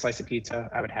wanted a slice of pizza,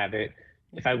 I would have it.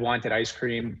 If I wanted ice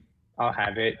cream, I'll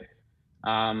have it.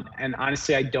 And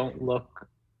honestly, I don't look,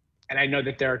 and I know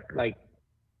that they're like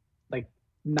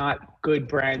not good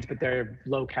brands, but they're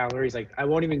low calories. Like, I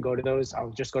won't even go to those.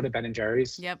 I'll just go to Ben and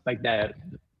Jerry's. Yep. Like that,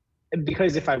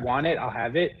 because if I want it, I'll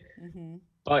have it.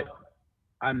 But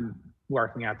I'm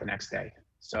working out the next day.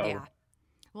 So. Yeah.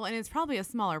 Well, and it's probably a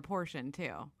smaller portion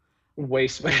too. Way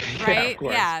smaller. Right?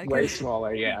 Yeah. Way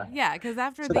smaller. Yeah. Yeah, because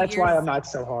after so that's why I'm not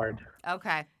so hard.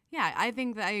 Okay. Yeah, I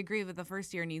think that I agree with the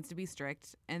first year needs to be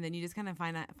strict, and then you just kind of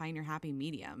find your happy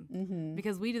medium.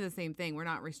 Because we do the same thing. We're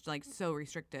not so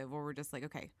restrictive, or we're just like,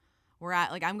 okay, we're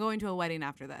at like I'm going to a wedding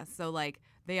after this, so like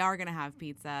they are gonna have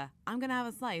pizza. I'm gonna have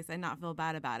a slice and not feel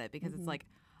bad about it because it's like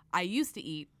I used to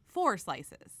eat 4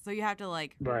 slices, so you have to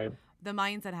like the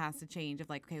mindset has to change of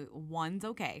like, okay, 1's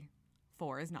okay,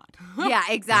 4 is not. Yeah,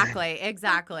 exactly.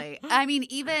 I mean,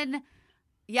 even.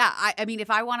 Yeah, I mean, if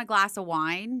I want a glass of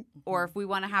wine or if we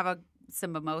want to have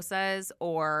some mimosas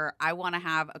or I want to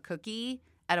have a cookie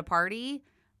at a party,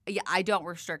 I don't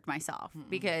restrict myself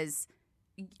because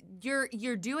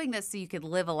you're doing this so you can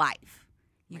live a life.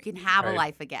 You can have a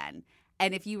life again.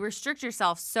 And if you restrict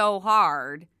yourself so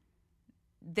hard,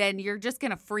 then you're just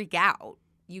going to freak out.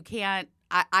 You can't.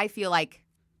 I feel like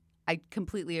I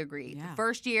completely agree. Yeah. The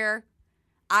first year,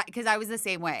 because I was the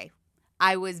same way.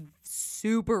 I was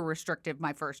super restrictive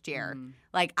my first year.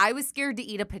 Like, I was scared to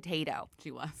eat a potato.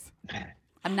 She was.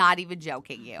 I'm not even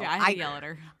joking you. Yeah, I had to yell at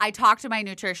her. I talked to my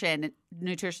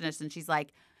nutritionist, and she's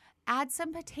like, add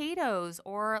some potatoes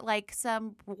or like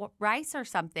some rice or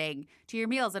something to your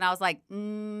meals. And I was like,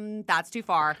 that's too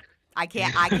far. I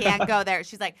can't go there.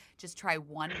 She's like, just try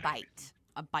one bite.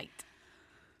 A bite.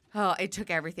 Oh, it took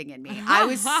everything in me. I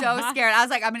was so scared. I was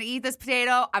like, I'm going to eat this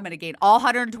potato. I'm going to gain all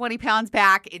 120 pounds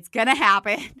back. It's going to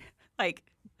happen. Like,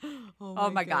 oh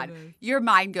my God. Your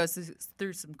mind goes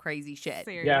through some crazy shit.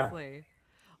 Seriously. Yeah.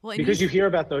 Well, because you hear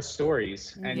about those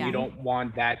stories and you don't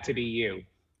want that to be you.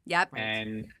 Yep.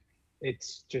 And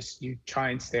it's just, you try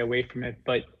and stay away from it.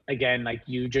 But again, like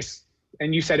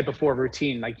and you said it before,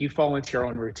 routine, like you fall into your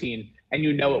own routine and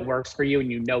you know it works for you and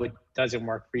you know it doesn't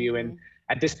work for you. And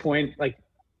at this point, like,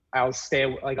 I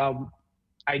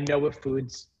know what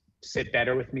foods sit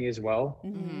better with me as well.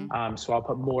 So I'll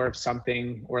put more of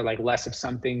something or like less of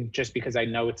something just because I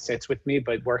know it sits with me.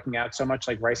 But working out so much,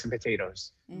 like rice and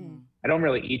potatoes, I don't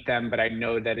really eat them, but I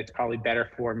know that it's probably better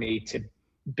for me to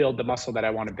build the muscle that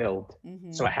I want to build.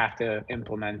 So I have to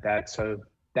implement that. So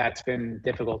that's been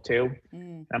difficult too.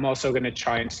 I'm also going to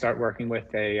try and start working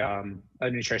with a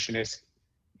nutritionist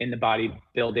in the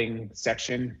bodybuilding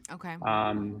section. Okay.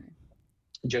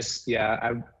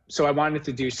 So I wanted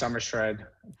to do Summer Shred,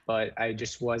 but I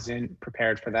just wasn't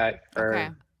prepared for that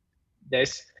for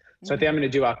this. So I think I'm going to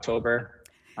do October.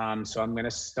 So I'm going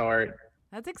to start.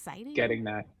 That's exciting. Getting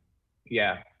that.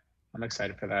 Yeah, I'm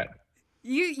excited for that.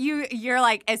 You're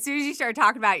like, as soon as you started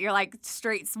talking about it, you're like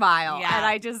straight smile.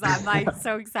 Yeah. And I'm like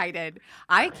so excited.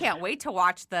 I can't wait to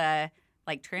watch the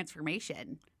like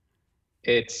transformation.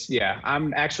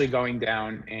 I'm actually going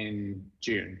down in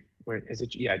June. Where is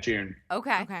it? Yeah, June.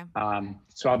 Okay.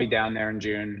 So I'll be down there in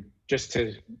June just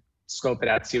to scope it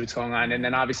out, see what's going on. And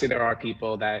then obviously there are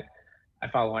people that I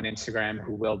follow on Instagram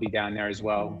who will be down there as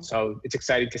well. So it's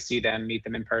exciting to see them, meet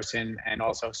them in person, and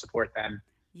also support them.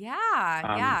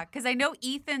 Yeah. Because I know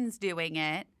Ethan's doing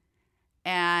it,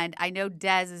 and I know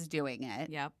Des is doing it.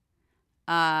 Yep.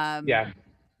 Yeah.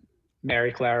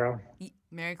 Mary Claro.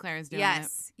 Mary Clara's doing it.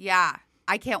 Yes. Yeah.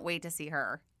 I can't wait to see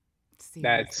her.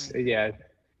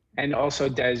 And also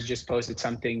Des just posted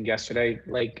something yesterday,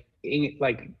 like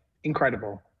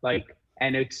incredible. Like,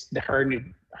 and it's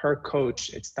her coach,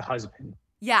 it's the husband.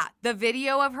 Yeah, the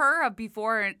video of her of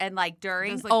before and like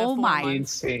during. Like, oh my,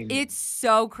 insane! It's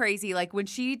so crazy. Like when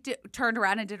she turned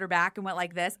around and did her back and went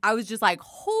like this, I was just like,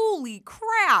 "Holy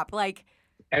crap!" Like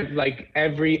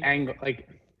every angle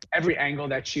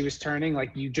that she was turning, like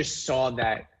you just saw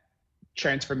that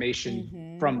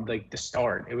transformation from like the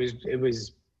start.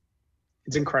 It's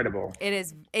incredible. It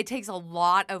is. It takes a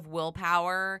lot of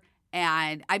willpower,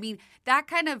 and I mean that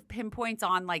kind of pinpoints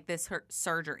on like this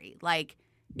surgery, like.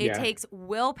 It takes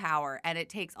willpower and it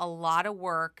takes a lot of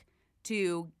work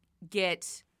to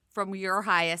get from your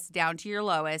highest down to your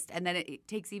lowest. And then it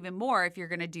takes even more if you're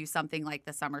going to do something like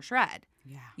the Summer Shred.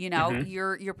 Yeah. You know,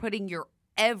 you're putting your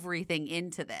everything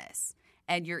into this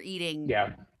and you're eating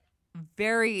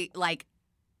very like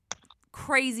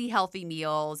crazy healthy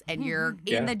meals and you're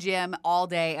in the gym all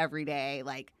day, every day.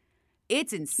 Like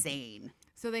it's insane.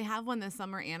 So they have one this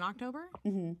summer and October?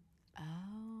 Oh.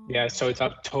 Yeah, so it's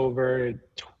October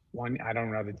 20. I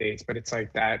don't know the dates, but it's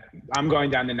like that. I'm going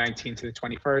down the 19th to the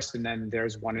 21st, and then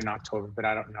there's one in October, but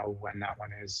I don't know when that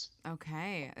one is.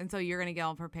 Okay, and so you're going to get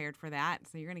all prepared for that.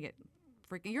 So you're going to get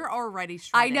freaking, you're already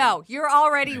shredded. I know, you're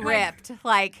already ripped.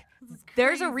 Like,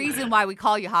 there's a reason why we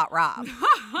call you Hot Rob.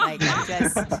 Like,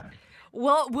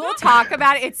 we'll talk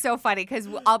about it. It's so funny because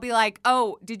I'll be like,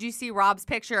 oh, did you see Rob's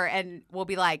picture? And we'll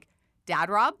be like, Dad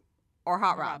Rob or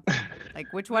Hot Rob?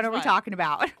 Like, which one are we talking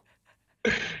about?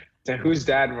 So who's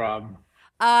Dad Rob?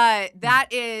 That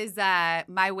is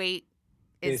my weight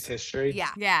is history.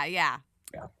 Yeah.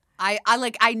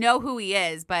 I know who he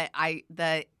is, but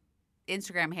the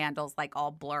Instagram handles like all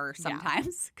blur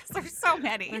sometimes because there's so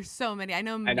many. There's so many. I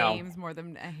know names more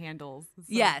than handles.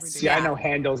 Yes. I know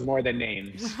handles more than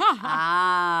names.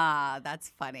 That's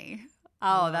funny.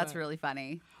 Oh, that's really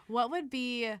funny. What would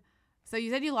be? So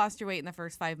you said you lost your weight in the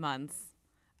first 5 months.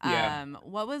 Yeah.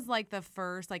 What was like the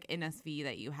first like NSV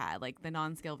that you had, like the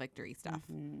non-scale victory stuff?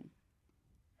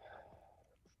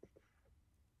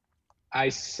 I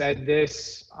said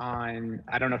this on,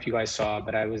 I don't know if you guys saw,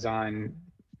 but I was on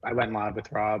I went live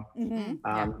with Rob. Mm-hmm.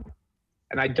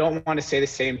 And I don't want to say the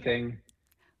same thing.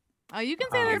 Oh, you can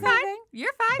say the same thing.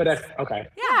 You're fine. But okay.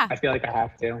 Yeah. I feel like I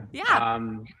have to. Yeah.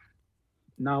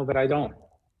 No, but I don't.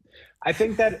 I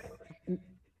think that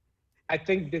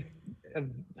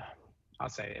I'll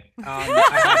say it.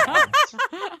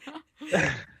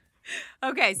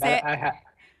 Okay, say it.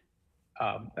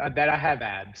 That I have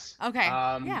abs. Okay.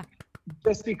 Yeah.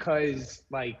 Just because,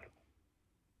 like,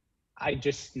 I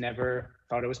just never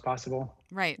thought it was possible.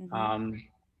 Right.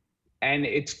 And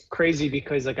it's crazy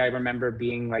because, like, I remember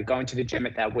being like going to the gym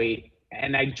at that weight,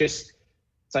 and it's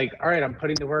like, all right, I'm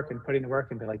putting the work,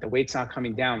 but like the weight's not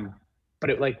coming down, but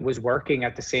it like was working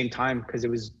at the same time because it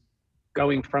was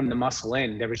going from the muscle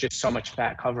in. There was just so much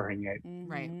fat covering it.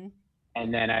 Right.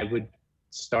 And then I would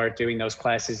start doing those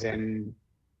classes, and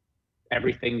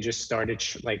everything just started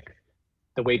like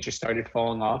the weight just started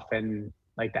falling off, and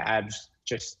like the abs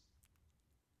just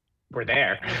were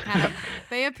there.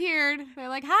 They appeared. They're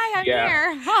like, "Hi, I'm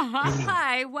here.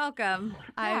 Hi, welcome.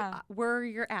 Yeah. We're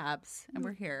your abs, and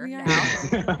we're here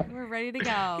now. We're ready to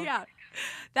go." Yeah,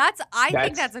 I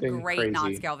think that's a great crazy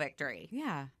non-scale victory.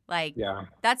 Yeah, like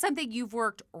that's something you've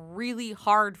worked really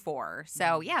hard for.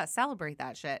 So yeah, celebrate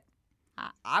that shit.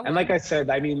 And like I said,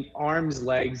 I mean, arms,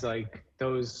 legs, like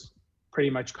those pretty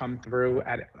much come through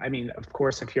I mean, of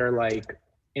course, if you're like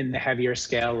in the heavier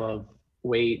scale of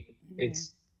weight,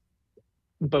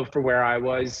 but for where I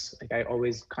was, like I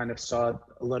always kind of saw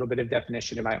a little bit of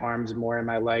definition in my arms, more in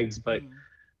my legs, but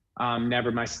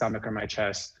never my stomach or my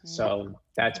chest. So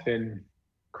that's been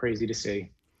crazy to see.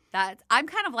 I'm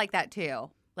kind of like that too.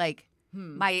 Like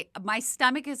my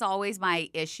stomach is always my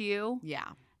issue. Yeah.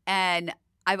 And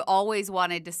I've always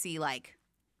wanted to see like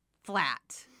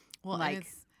flat. Well, like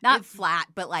not flat,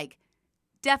 but like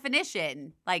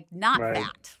definition, like not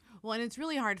fat. Well, and it's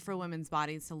really hard for women's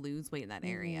bodies to lose weight in that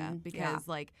area because,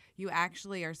 like, you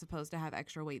actually are supposed to have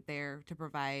extra weight there to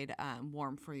provide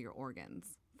warmth for your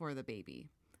organs for the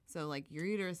baby. So, like, your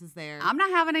uterus is there. I'm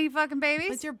not having any fucking babies.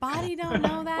 But your body don't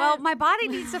know that. Well, my body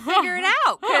needs to figure it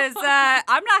out because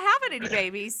I'm not having any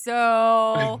babies.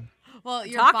 So, well,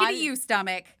 your talking body, to you,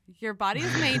 stomach. Your body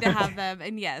is made to have them,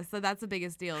 and yes, so that's the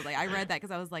biggest deal. Like, I read that because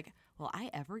I was like, will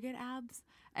I ever get abs?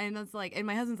 And it's like, and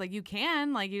my husband's like, you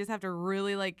can, like, you just have to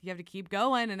really, like, you have to keep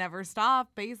going and never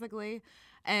stop, basically.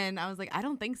 And I was like, I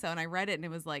don't think so. And I read it, and it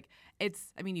was like,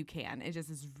 you can. It just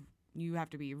is, you have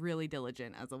to be really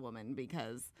diligent as a woman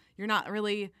because you're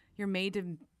made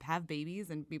to have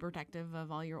babies and be protective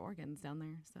of all your organs down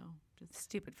there. So just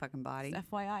stupid fucking body. Just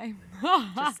FYI.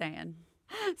 Just saying.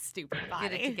 Stupid body.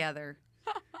 Get it together.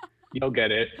 You'll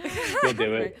get it. You'll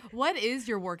do it. What is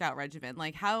your workout regimen?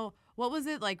 Like what was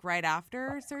it like right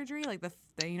after surgery? Like the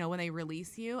when they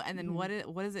release you, and then what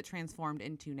is it transformed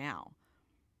into now?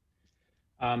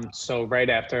 So right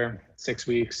after 6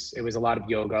 weeks, it was a lot of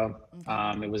yoga.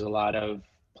 It was a lot of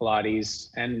Pilates,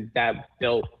 and that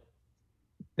built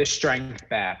the strength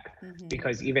back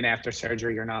because even after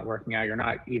surgery, you're not working out, you're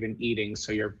not even eating.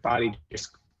 So your body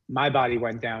my body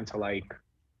went down to like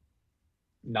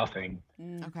nothing.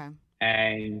 Okay.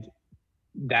 And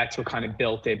that's what kind of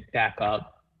built it back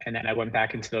up. And then I went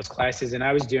back into those classes, and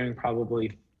I was doing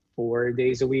probably 4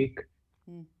 days a week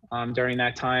during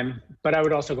that time. But I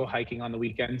would also go hiking on the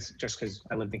weekends just because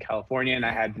I lived in California and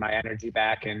I had my energy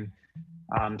back. And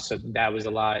so that was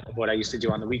a lot of what I used to do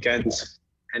on the weekends.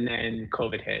 And then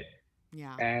COVID hit.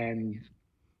 Yeah. And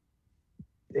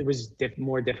it was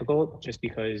more difficult just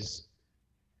because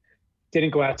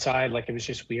didn't go outside. Like, it was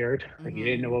just weird. Like, you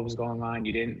didn't know what was going on.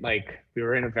 You didn't we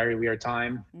were in a very weird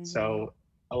time. So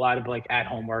a lot of like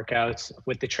at-home workouts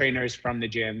with the trainers from the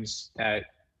gyms that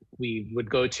we would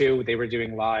go to, they were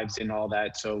doing lives and all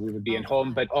that. So we would be in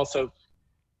home, but also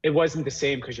it wasn't the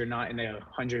same because you're not in a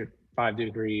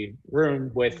 105-degree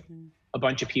room with a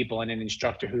bunch of people and an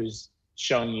instructor who's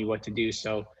showing you what to do.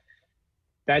 So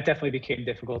that definitely became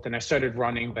difficult. And I started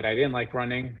running, but I didn't like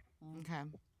running. Okay.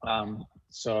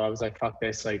 So I was like, fuck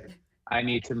this. Like, I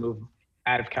need to move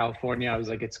out of California. I was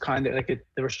like, it's kind of like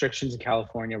the restrictions in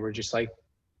California were just like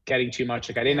getting too much.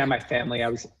 Like, I didn't have my family. It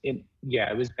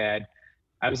was bad.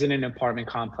 I was in an apartment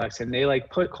complex, and they like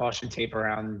put caution tape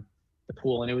around the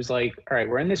pool. And it was like, all right,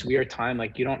 we're in this weird time.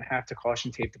 Like, you don't have to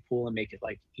caution tape the pool and make it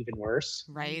like even worse.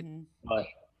 Right. But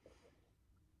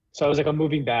so I was like, I'm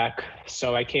moving back.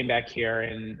 So I came back here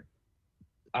in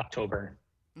October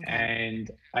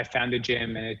and I found a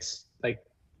gym, and it's like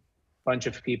a bunch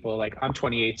of people. Like, I'm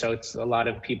 28. So it's a lot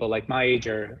of people like my age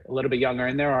or a little bit younger.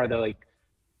 And there are the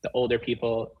older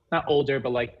people, not older,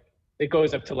 but like it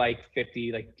goes up to like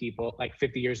 50, like people, like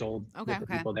 50 years old. Okay.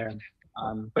 People there.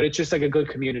 But it's just like a good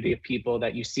community of people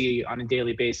that you see on a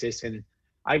daily basis. And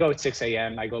I go at 6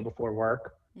 a.m. I go before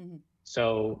work. Mm-hmm.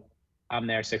 So I'm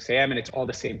there 6 a.m. and it's all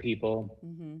the same people.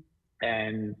 Mm-hmm.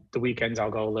 And the weekends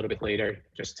I'll go a little bit later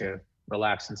just to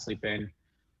relax and sleep in.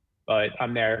 But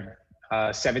I'm there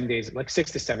 7 days, like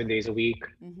 6 to 7 days a week.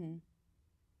 Mm-hmm.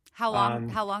 How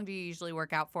long do you usually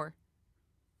work out for?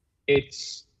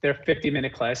 They're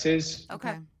 50-minute classes.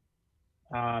 Okay.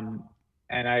 And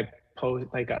I post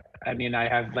I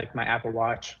have like my Apple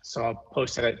Watch, so I'll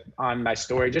post it on my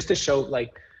story just to show, like,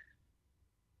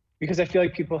 because I feel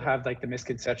like people have like the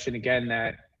misconception again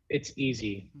that it's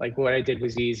easy. Like what I did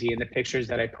was easy, and the pictures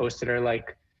that I posted are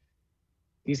like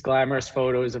these glamorous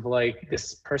photos of like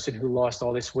this person who lost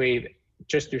all this weight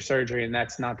just through surgery, and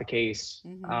that's not the case.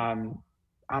 Mm-hmm.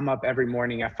 I'm up every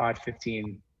morning at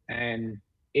 5:15 and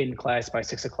in class by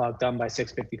 6 o'clock, done by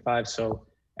 6:55. So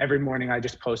every morning I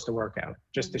just post a workout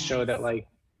just to show that like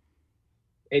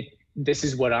this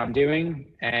is what I'm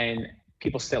doing. And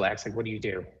people still ask like, what do you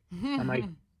do? I'm like,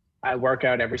 I work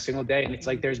out every single day. And it's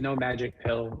like, there's no magic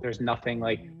pill. There's nothing.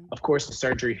 Like, of course the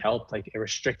surgery helped, like it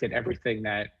restricted everything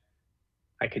that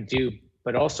I could do,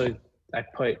 but also I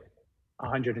put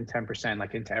 110%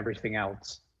 like into everything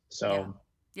else. So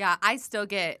yeah, I still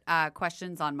get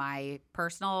questions on my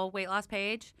personal weight loss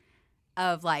page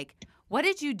of like, what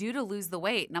did you do to lose the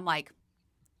weight? And I'm like,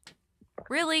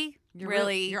 really?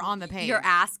 You're on the page. You're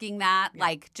asking that? Yeah.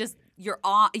 Like, just, you're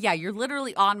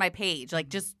literally on my page. Like,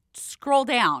 just scroll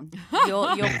down.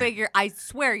 You'll figure, I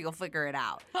swear you'll figure it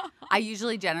out. I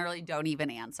generally don't even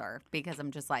answer because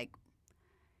I'm just like,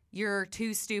 you're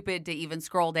too stupid to even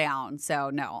scroll down. So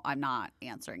no, I'm not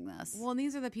answering this. Well, and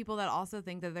these are the people that also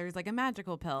think that there's like a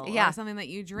magical pill or something that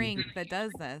you drink that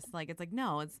does this. Like, it's like,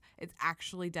 no, it's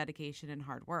actually dedication and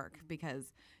hard work,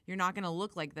 because you're not going to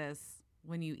look like this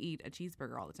when you eat a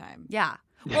cheeseburger all the time. Yeah.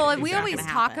 Well, and we always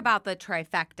talk about the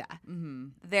trifecta. Mm-hmm.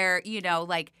 There,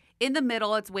 like in the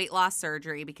middle, it's weight loss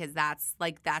surgery because that's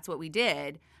what we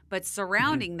did. But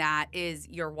surrounding that is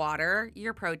your water,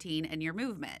 your protein, and your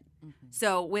movement. Mm-hmm.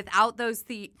 So without those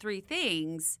three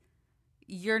things,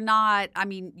 you're not,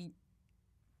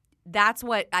 that's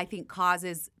what I think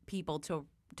causes people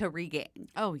to regain.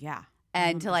 Oh, yeah.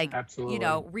 And to like, absolutely,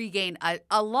 regain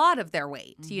a lot of their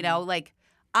weight. Mm-hmm. Like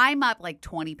I'm up like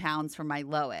 20 pounds from my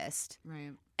lowest.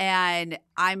 Right. And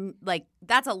I'm like,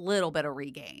 that's a little bit of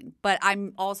regain. But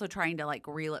I'm also trying to like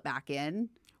reel it back in.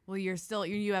 Well, you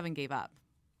haven't gave up.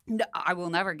 No, I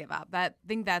will never give up. I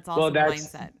think that's also the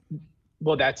mindset.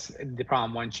 Well, that's the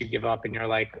problem. Once you give up and you're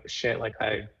like, shit, like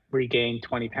I regained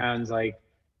 20 pounds, like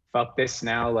fuck this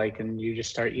now, like, and you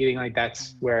just start eating, like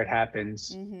that's where it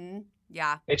happens. Mm-hmm.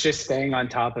 Yeah. It's just staying on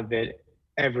top of it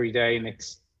every day.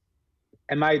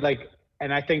 And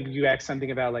I think you asked something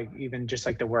about like even just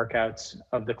like the workouts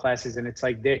of the classes, and it's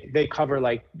like they cover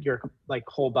like your like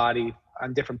whole body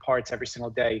on different parts every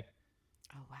single day,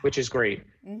 which is great.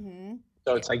 Mm-hmm.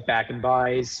 So it's like back and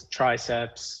buys,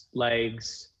 triceps,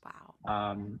 legs,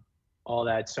 all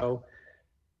that. So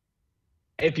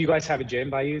if you guys have a gym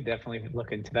by you, definitely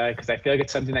look into that, because I feel like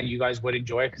it's something that you guys would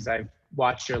enjoy, because I've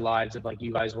watched your lives of like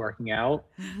you guys working out,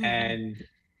 and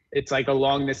it's like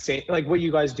along the same, like what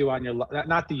you guys do on your,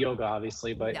 not the yoga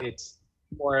obviously, but it's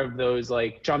more of those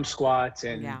like jump squats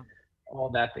and all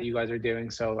that you guys are doing.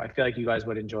 So I feel like you guys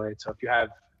would enjoy it. So if you have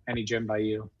any gym by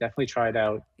you, definitely try it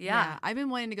out. Yeah, I've been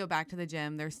wanting to go back to the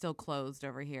gym. They're still closed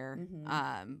over here.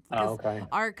 Okay.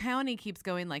 Our county keeps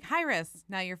going like, high risk,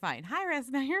 now you're fine. High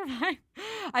risk, now you're fine.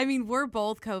 I mean, we're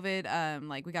both COVID.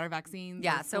 Like we got our vaccines.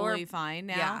 Yeah, so we're fine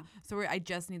now. Yeah. So I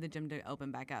just need the gym to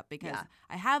open back up, because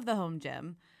I have the home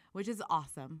gym, which is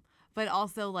awesome, but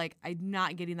also like I'm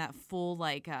not getting that full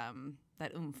like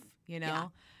that oomph,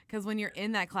 Because when you're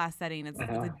in that class setting, it's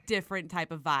a different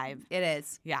type of vibe. It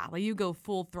is. Yeah. Like you go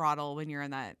full throttle when you're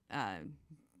in that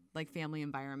like family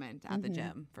environment at the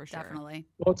gym, for sure. Definitely.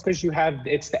 Well, it's because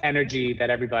it's the energy that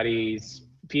everybody's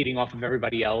feeding off of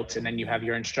everybody else. And then you have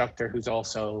your instructor who's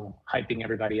also hyping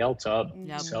everybody else up.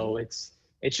 Yep. So it's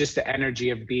just the energy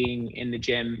of being in the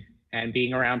gym and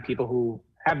being around people who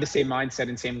have the same mindset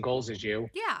and same goals as you.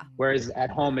 Yeah. Whereas at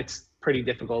home, it's pretty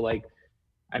difficult. Like,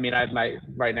 I mean, I have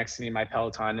right next to me, my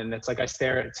Peloton, and it's like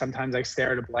sometimes I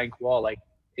stare at a blank wall. Like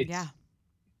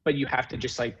but you have to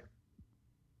just like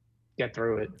get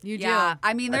through it. You do. Yeah.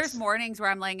 I mean, there's mornings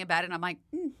where I'm laying in bed and I'm like,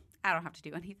 I don't have to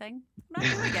do anything. I'm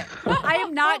not doing it. I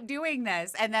am not doing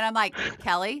this. And then I'm like,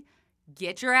 Kelly,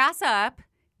 get your ass up,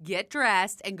 get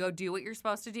dressed, and go do what you're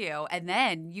supposed to do. And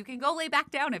then you can go lay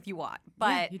back down if you want.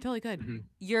 But you totally could.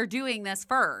 You're doing this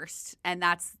first, and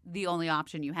that's the only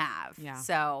option you have. Yeah.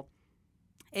 So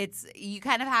you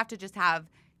kind of have to just have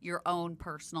your own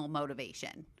personal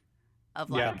motivation. of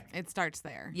like it starts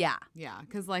there. Yeah. Yeah.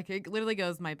 Because like it literally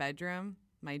goes my bedroom,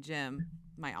 my gym,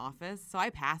 my office. So I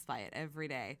pass by it every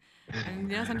day.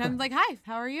 And sometimes like, hi,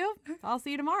 how are you? I'll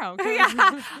see you tomorrow.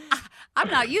 Yeah. I'm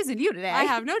not using you today. I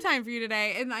have no time for you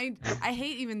today. And I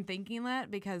hate even thinking that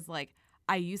because like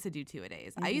I used to do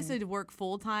 2-a-days. I used to work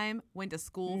full time, went to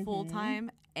school full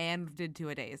time, and did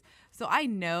 2-a-days. So I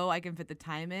know I can fit the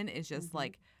time in. It's just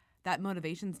like that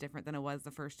motivation's different than it was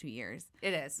the first 2 years.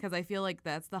 It is. Because I feel like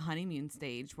that's the honeymoon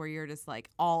stage where you're just like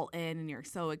all in and you're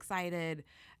so excited.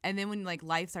 And then when like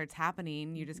life starts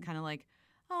happening, you're just kind of like,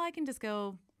 oh, I can just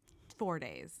go 4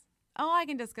 days. Oh, I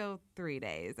can just go 3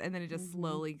 days. And then it just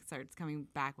slowly starts coming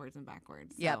backwards and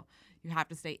backwards. So you have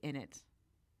to stay in it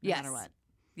no matter what.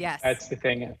 Yes. That's the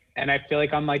thing. And I feel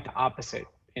like I'm like the opposite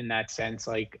in that sense.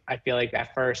 Like I feel like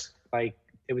at first, like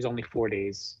it was only 4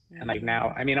 days. And like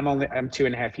now, I mean, I'm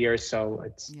 2.5 years. So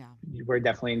we're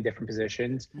definitely in different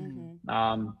positions.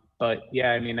 But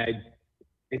yeah, I mean,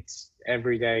 it's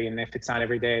every day. And if it's not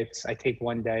every day, I take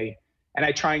one day and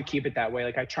I try and keep it that way.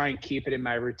 Like I try and keep it in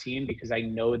my routine because I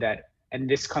know that, and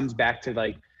this comes back to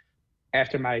like,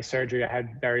 after my surgery, I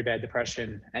had very bad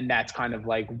depression, and that's kind of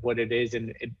like what it is.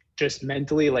 And it just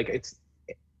mentally, like it's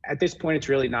at this point, it's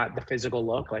really not the physical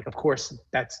look. Like, of course,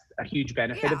 that's a huge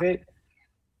benefit of it,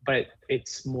 but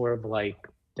it's more of like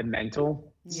the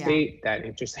mental state that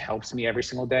it just helps me every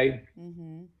single day,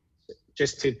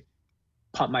 just to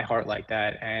pump my heart like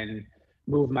that and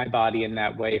move my body in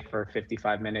that way for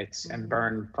 55 minutes and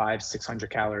burn 500-600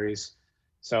 calories.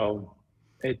 So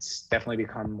it's definitely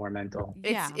become more mental.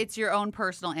 It's your own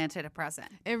personal antidepressant.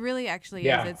 It really actually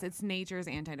is. It's nature's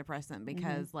antidepressant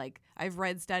because like I've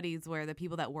read studies where the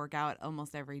people that work out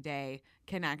almost every day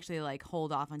can actually like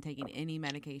hold off on taking any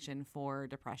medication for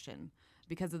depression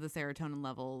because of the serotonin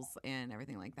levels and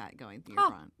everything like that going through your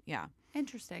front. Yeah.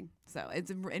 Interesting. So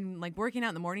and like working out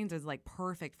in the mornings is like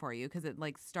perfect for you because it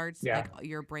like starts like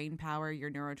your brain power, your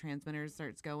neurotransmitters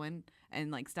starts going and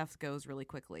like stuff goes really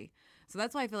quickly. So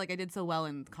that's why I feel like I did so well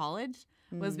in college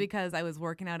was because I was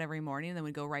working out every morning and then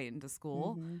would go right into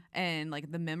school and like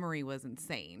the memory was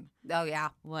insane. Oh yeah.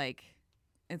 Like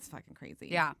it's fucking crazy.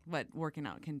 Yeah. What working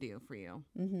out can do for you.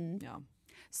 Yeah.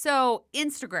 So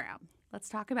Instagram. Let's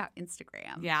talk about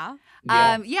Instagram. Yeah.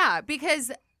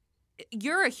 Because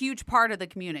you're a huge part of the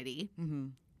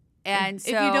so if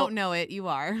you don't know it, you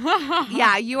are.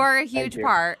 Yeah, you are a huge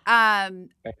part. Thank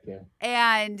you.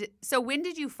 And so when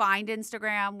did you find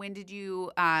Instagram? When did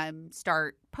you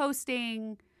start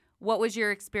posting? What was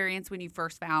your experience when you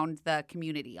first found the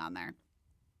community on there?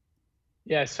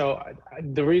 Yeah, so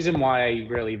the reason why I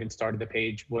really even started the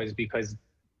page was because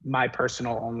my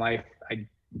personal own life, I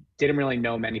didn't really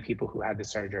know many people who had the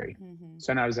surgery.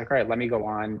 So now I was like, all right, let me go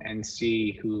on and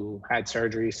see who had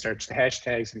surgery, search the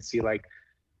hashtags and see like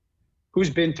who's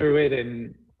been through it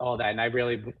and all that. And I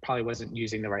really probably wasn't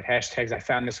using the right hashtags. I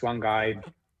found this one guy,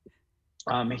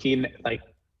 he like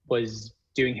was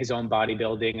doing his own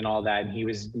bodybuilding and all that. And he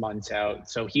was months out.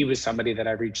 So he was somebody that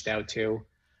I reached out to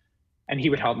and he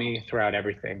would help me throughout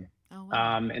everything. Oh,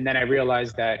 wow. And then I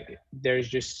realized that there's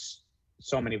just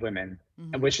so many women,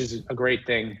 which is a great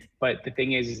thing. But the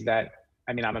thing is that,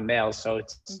 I mean, I'm a male, so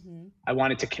it's, I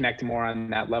wanted to connect more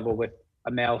on that level with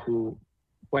a male who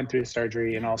went through the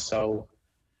surgery and also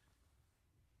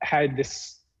had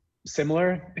this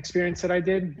similar experience that I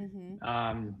did.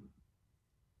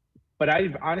 But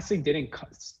I honestly didn't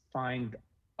find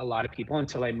a lot of people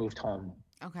until I moved home.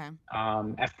 Okay.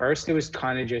 At first it was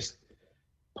kind of just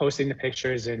posting the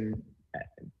pictures and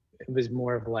it was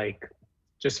more of like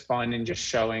just fun and just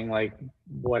showing like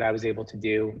what I was able to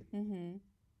do. And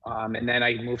then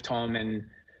I moved home and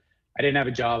I didn't have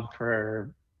a job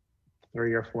for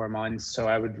 3 or 4 months. So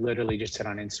I would literally just sit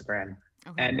on Instagram.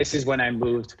 Okay. And this is when I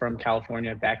moved from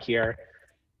California back here.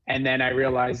 And then I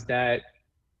realized that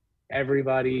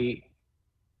everybody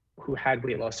who had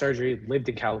weight loss surgery lived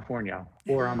in California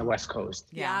or on the West Coast.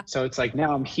 Yeah. So it's like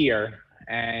now I'm here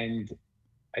and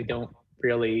I don't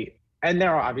really, and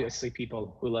there are obviously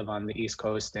people who live on the East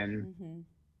Coast and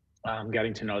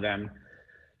getting to know them.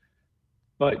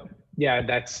 But yeah,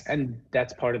 that's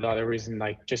part of the other reason,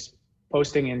 like just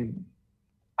posting, and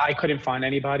I couldn't find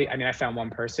anybody. I mean, I found one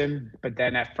person, but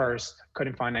then at first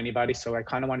couldn't find anybody. So I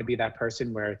kind of want to be that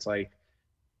person where it's like,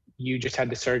 you just had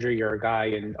the surgery, you're a guy.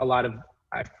 And a lot of,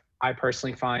 I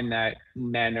personally find that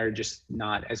men are just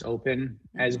not as open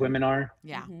as women are.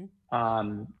 Yeah.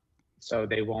 So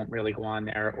they won't really go on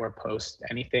there or post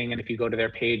anything. And if you go to their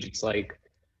page, it's like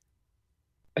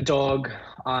a dog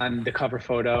on the cover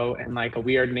photo and like a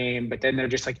weird name, but then they're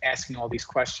just like asking all these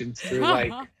questions through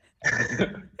like.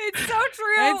 It's so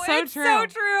true. It's so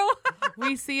true.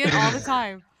 We see it all the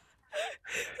time.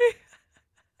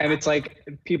 And it's like,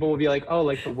 people will be like, oh,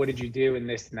 like, but what did you do and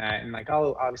this and that? And like,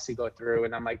 I'll obviously go through,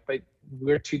 and I'm like, but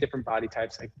we're two different body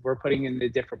types. Like, we're putting in the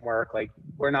different work. Like,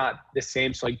 we're not the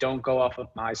same. So like, don't go off of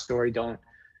my story. Don't,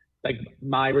 like,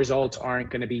 my results aren't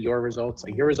going to be your results.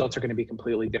 Like, your results are going to be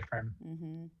completely different.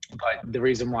 But the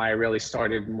reason why I really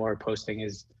started more posting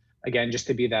is, again, just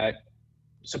to be that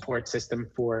support system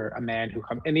for a man who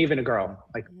comes, and even a girl,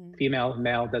 like female,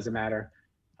 male, doesn't matter,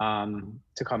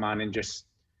 to come on and just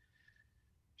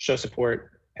show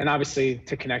support, and obviously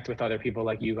to connect with other people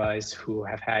like you guys who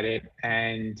have had it.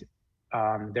 And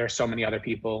there are so many other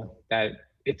people that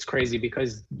it's crazy,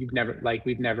 because we've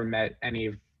never met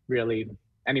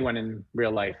anyone in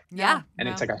real life. And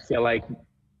it's like, I feel like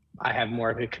I have more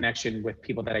of a connection with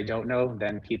people that I don't know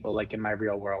than people like in my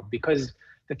real world, because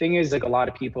the thing is, like, a lot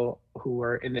of people who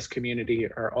are in this community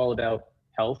are all about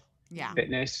health,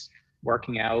 fitness,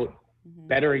 working out,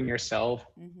 bettering yourself,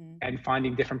 and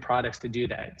finding different products to do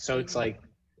that. So it's like,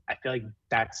 I feel like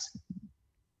that's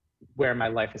where my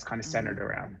life is kind of centered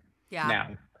around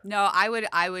now. No, I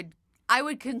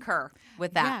would concur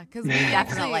with that. Yeah, because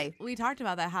definitely we talked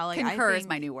about that, how like concur is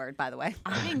my new word, by the way.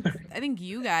 I think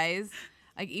you guys,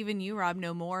 like even you, Rob,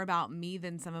 know more about me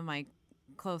than some of my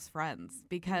close friends,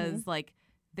 because like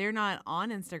they're not on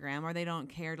Instagram, or they don't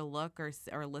care to look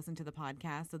or listen to the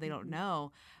podcast, so they don't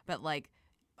know. But like,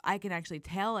 I can actually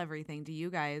tell everything to you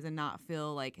guys and not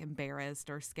feel like embarrassed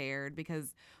or scared,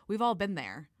 because we've all been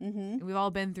there. We've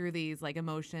all been through these like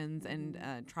emotions and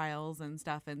trials and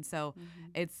stuff. And so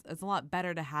it's a lot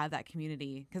better to have that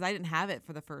community, because I didn't have it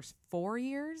for the first 4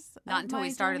 years. Not until we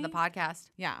started the podcast.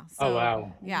 Yeah. So, oh,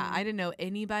 wow. Yeah. I didn't know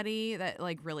anybody that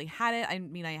like really had it. I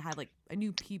mean, I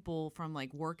knew people from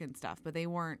like work and stuff, but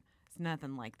it's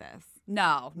nothing like this.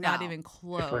 No. Not even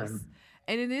close.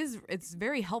 And it's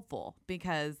very helpful,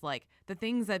 because like the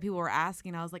things that people were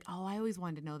asking, I was like, oh, I always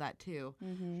wanted to know that too.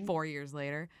 4 years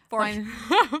later,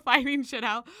 finding shit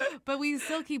out. But we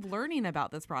still keep learning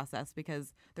about this process,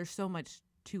 because there's so much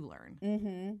to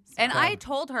learn. So. And I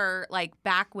told her, like,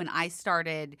 back when I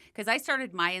started, because I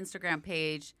started my Instagram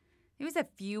page, it was a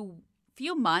few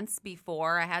months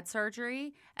before I had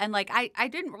surgery. And like, I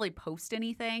didn't really post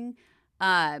anything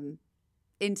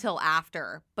until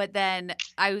after. But then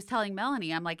I was telling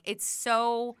Melanie, I'm like, it's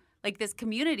so, like, this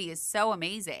community is so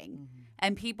amazing.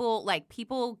 And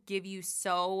people give you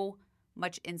so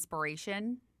much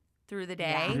inspiration through the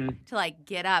day to like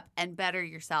get up and better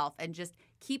yourself and just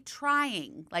keep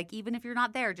trying. Like, even if you're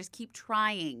not there, just keep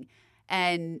trying.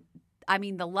 And I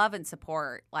mean, the love and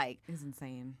support, like, is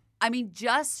insane. I mean,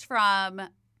 just from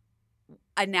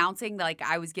announcing like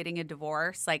I was getting a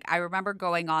divorce, like I remember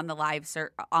going on the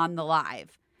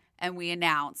live and we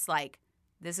announced like,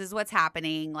 this is what's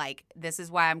happening. Like, this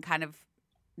is why I'm kind of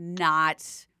not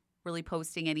really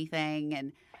posting anything,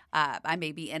 and I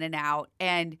may be in and out.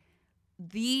 And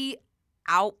the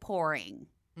outpouring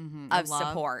of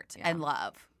support and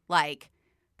love, like,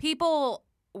 people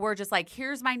were just like,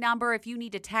 here's my number. If you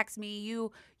need to text me,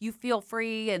 you feel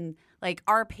free. And like,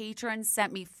 our patrons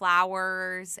sent me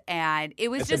flowers, and it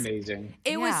was just amazing.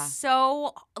 It was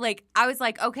so, like, I was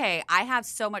like, okay, I have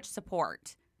so much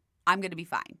support. I'm going to be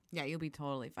fine. Yeah, you'll be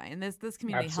totally fine. And this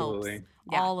community helps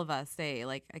all of us stay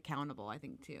like accountable, I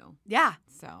think, too. Yeah.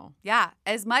 So, yeah,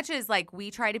 as much as like we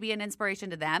try to be an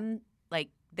inspiration to them, like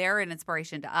they're an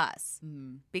inspiration to us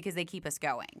because they keep us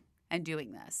going and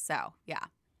doing this. So, yeah.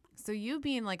 So you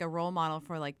being like a role model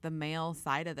for like the male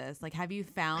side of this, like, have you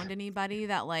found anybody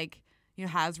that like, you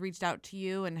know, has reached out to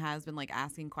you and has been like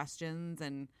asking questions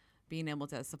and being able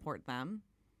to support them?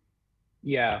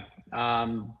 Yeah.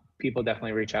 People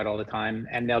definitely reach out all the time,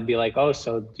 and they'll be like, oh,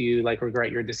 so do you like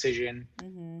regret your decision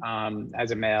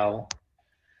as a male?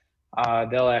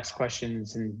 They'll ask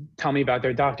questions and tell me about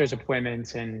their doctor's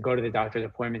appointments and go to the doctor's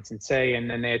appointments and say, and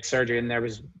then they had surgery, and there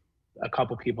was a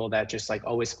couple people that just like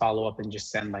always follow up and just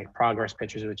send like progress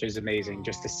pictures, which is amazing.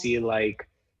 Just to see like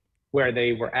where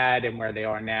they were at and where they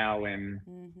are now, and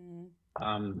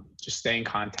just stay in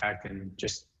contact and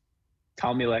just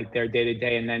tell me like their day to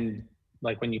day. And then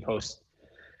like when you post,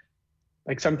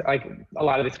 like a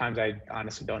lot of the times I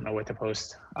honestly don't know what to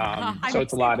post. So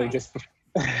it's a lot of just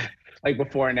like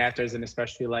before and afters, and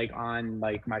especially like on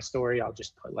like my story, I'll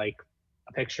just put like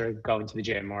a picture going to the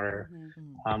gym or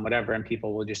whatever, and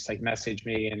people will just like message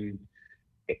me, and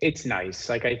it's nice.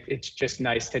 Like it's just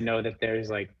nice to know that there's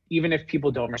like, even if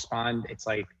people don't respond, it's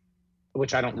like,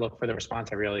 which I don't look for the response.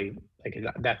 I really like,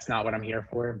 that's not what I'm here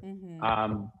for.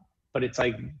 But it's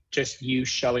like just you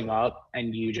showing up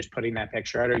and you just putting that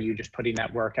picture out, or you just putting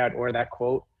that workout or that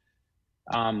quote,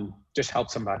 just help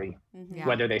somebody,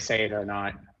 whether they say it or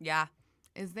not. Yeah.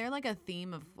 Is there like a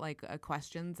theme of like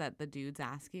questions that the dudes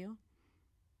ask you?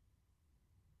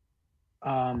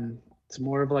 It's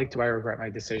more of like, do I regret my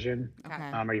decision?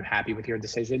 Okay. Are you happy with your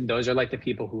decision? Those are like the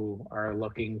people who are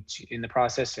looking in the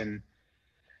process, and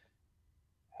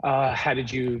how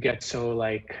did you get so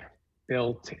like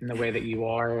built in the way that you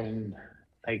are, and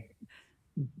like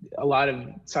a lot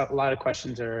of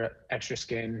questions are extra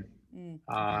skin.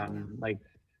 Like,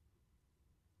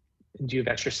 do you have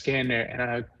extra skin? And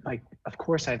I like, of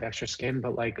course I have extra skin,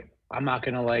 but like I'm not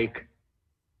gonna like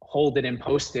hold it and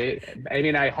post it. I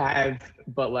mean, I have,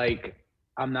 but like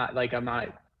I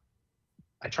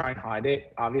try and hide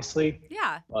it, obviously.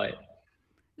 Yeah. But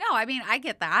no, I mean, I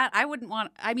get that.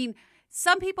 I mean,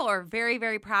 some people are very,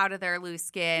 very proud of their loose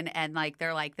skin and like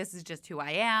they're like, this is just who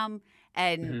I am.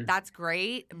 And that's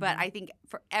great. But I think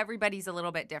for everybody's a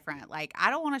little bit different. Like, I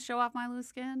don't want to show off my loose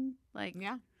skin. Like,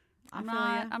 yeah, I'm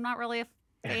not really a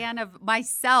fan of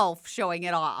myself showing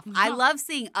it off. I love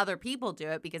seeing other people do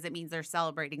it because it means they're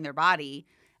celebrating their body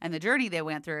and the journey they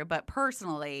went through. But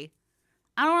personally,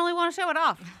 I don't really want to show it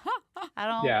off.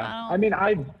 I mean,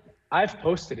 I've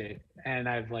posted it and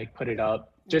I've like put it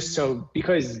up just so,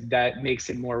 because that makes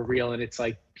it more real. And it's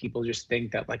like, people just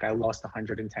think that like I lost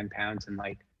 110 pounds and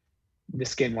like the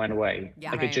skin went away.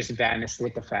 Yeah, like it just vanished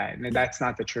with the fat. And that's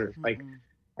not the truth. Like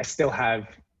I still have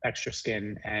extra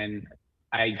skin and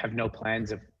I have no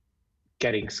plans of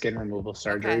getting skin removal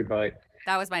surgery, but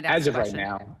that was my next as of question.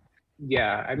 right now,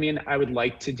 yeah, I mean, I would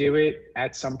like to do it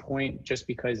at some point just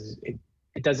because it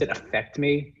doesn't affect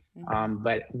me.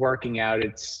 But working out,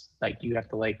 it's like you have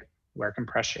to like wear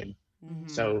compression.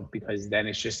 So because then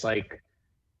it's just like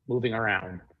moving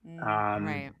around.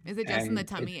 Right. Is it just in the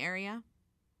tummy area?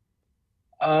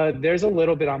 There's a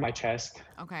little bit on my chest.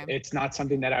 Okay. It's not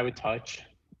something that I would touch,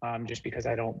 just because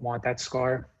I don't want that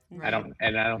scar. Right.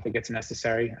 I don't think it's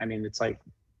necessary. I mean, it's like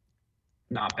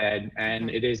not bad, and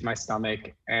it is my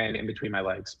stomach and in between my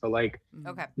legs. But like,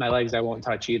 my legs I won't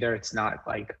touch either. It's not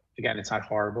like, again, it's not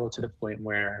horrible to the point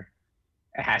where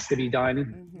it has to be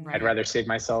done. Right. I'd rather save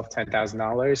myself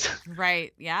 $10,000.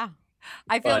 Right. Yeah.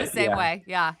 I feel the same way.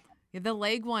 Yeah. The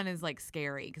leg one is like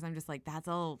scary because I'm just like, that's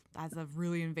a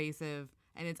really invasive,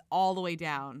 and it's all the way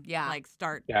down. Yeah. Like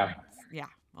start. Yeah. Yeah.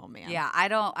 Oh man. Yeah. I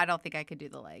don't think I could do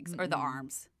the legs or the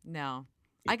arms. No.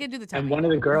 I could do the tummy. And one of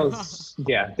the girls,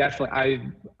 yeah,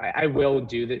 definitely. I will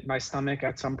do my stomach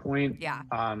at some point. Yeah.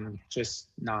 Just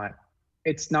not.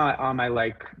 It's not on my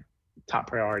like top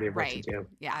priority of what to do.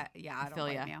 Yeah. Yeah. I don't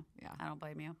blame you. Yeah. I don't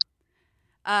blame you.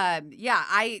 Yeah.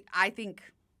 I think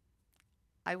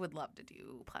I would love to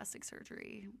do plastic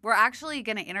surgery. We're actually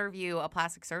going to interview a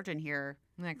plastic surgeon here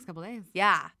the next couple of days.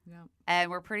 Yeah.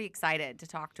 And we're pretty excited to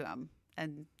talk to him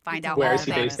and find out where is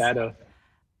he based out of.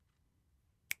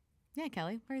 Yeah,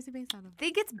 Kelly, where is he based out of? I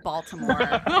think it's Baltimore.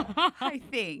 I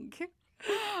think.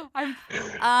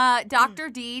 Dr.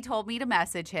 D told me to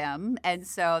message him, and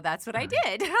so that's what I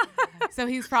did. So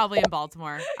he's probably in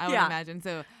Baltimore, I would imagine.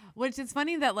 So, which is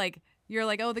funny that like you're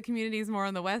like, oh, the community is more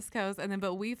on the West Coast, and then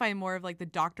but we find more of like the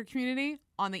doctor community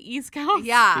on the East Coast.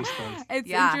 Yeah, East Coast. It's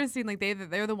interesting. Like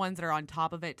they're the ones that are on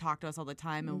top of it, talk to us all the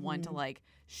time, and want to like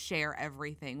share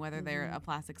everything, whether they're a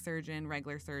plastic surgeon,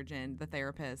 regular surgeon, the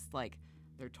therapist, like.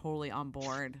 They're totally on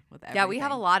board with everything. Yeah, we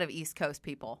have a lot of East Coast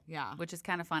people. Yeah. Which is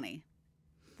kind of funny.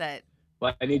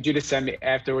 Well, I need you to send me,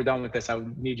 after we're done with this, I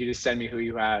need you to send me who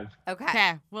you have.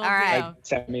 Okay. All right. Like,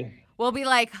 send me. We'll be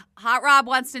like, Hot Rob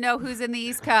wants to know who's in the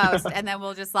East Coast, and then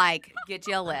we'll just like get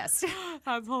you a list.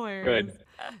 That's hilarious. Good.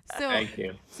 So, thank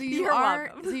you. So you're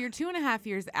 2.5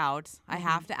 years out. I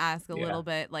have to ask a little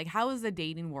bit, like, how is the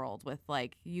dating world with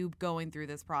like you going through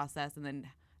this process, and then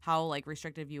how like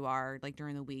restrictive you are like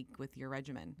during the week with your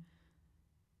regimen?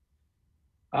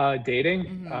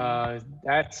 Dating,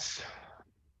 that's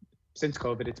since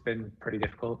COVID, it's been pretty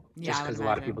difficult. Just because a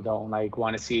lot of people don't like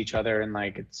want to see each other, and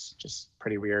like it's just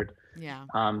pretty weird. Yeah.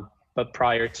 But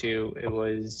prior to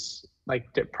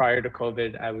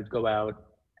COVID, I would go out,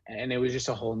 and it was just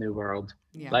a whole new world.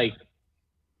 Yeah. Like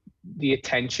the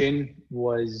attention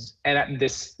was, and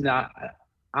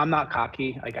I'm not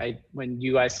cocky. Like when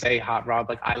you guys say Hot Rob,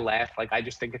 like I laugh, like I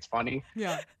just think it's funny.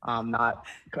 Yeah. Not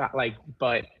like,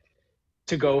 but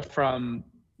to go from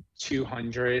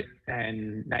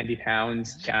 290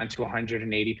 pounds down to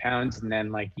 180 pounds, and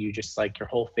then like you just like your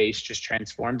whole face just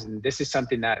transforms. And this is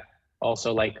something that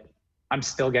also like I'm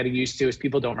still getting used to, is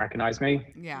people don't recognize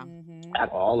me. Yeah. At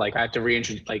all. Like I have to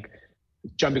reintroduce, like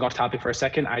jumping off topic for a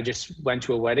second, I just went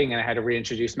to a wedding and I had to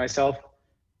reintroduce myself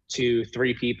to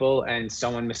 3 people, and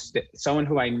someone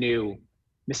who I knew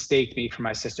mistaked me for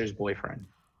my sister's boyfriend.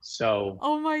 So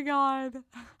oh my God.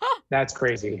 that's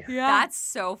crazy. Yeah. That's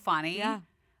so funny. Yeah.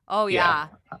 Oh, yeah.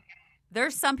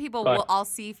 There's some people I'll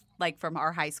see like from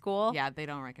our high school. Yeah, they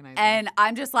don't recognize me. And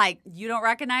I'm just like, you don't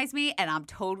recognize me, and I'm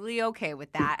totally okay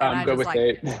with that. And I'm good just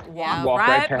with it. Walk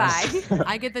right past. by.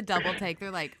 I get the double take.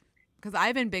 They're like, because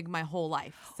I've been big my whole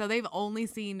life. So they've only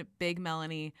seen big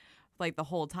Melanie like the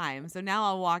whole time. So now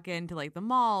I'll walk into like the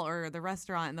mall or the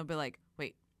restaurant and they'll be like,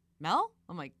 wait, Mel?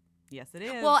 I'm like, yes, it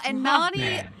is. Well, and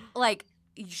Melanie, like,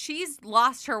 she's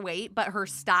lost her weight, but her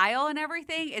style and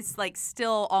everything is like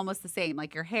still almost the same.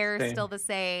 Like your hair is still the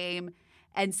same.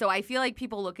 And so I feel like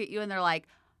people look at you and they're like,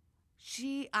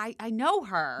 I know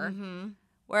her. Mm-hmm.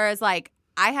 Whereas like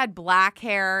I had black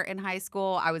hair in high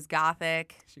school. I was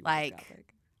gothic. Gothic.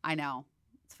 I know.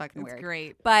 It's fucking weird.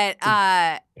 Great. But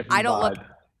I don't look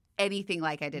anything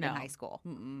like I did in high school.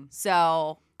 Mm-mm.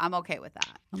 So I'm okay with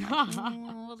that. I'm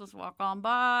like, we'll just walk on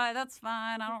by. That's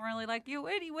fine. I don't really like you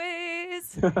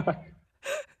anyways. But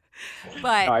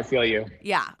no, I feel you.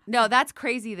 Yeah. No, that's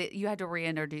crazy that you had to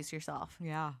reintroduce yourself.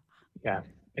 Yeah. Yeah.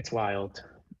 It's wild.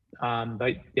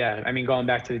 But yeah, I mean, going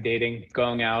back to the dating,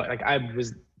 going out, like I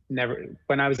was never,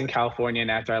 when I was in California and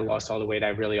after I lost all the weight, I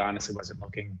really honestly wasn't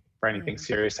looking for anything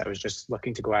serious. I was just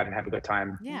looking to go out and have a good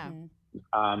time. Yeah.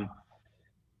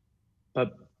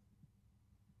 But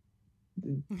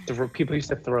the people used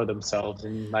to throw themselves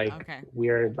and like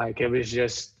weird, like it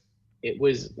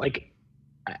was like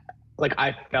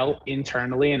I felt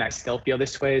internally, and I still feel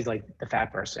this way, is like the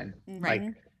fat person.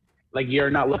 Right. Like you're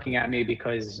not looking at me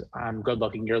because I'm good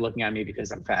looking, you're looking at me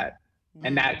because I'm fat.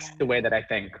 And that's the way that I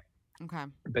think. Okay.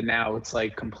 But now it's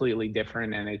like completely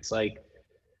different, and it's like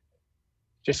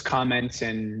just comments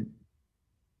and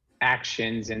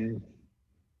actions and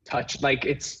touch, like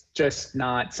it's just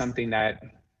not something that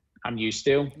I'm used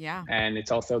to. Yeah. And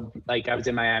it's also like I was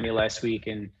in Miami last week,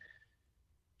 and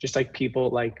just like people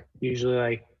like usually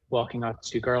like walking up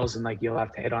to girls and like you'll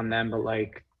have to hit on them, but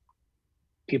like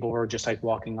people were just like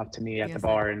walking up to me at the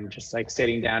bar and just like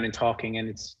sitting down and talking, and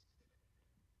it's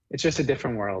just a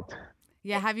different world.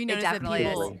 Yeah. Have you noticed that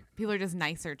people are just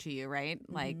nicer to you, right?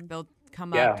 Like they'll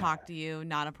come up, talk to you,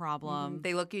 not a problem.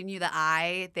 They look in you the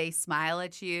eye, they smile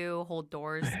at you, hold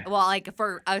doors. Well, like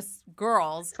for us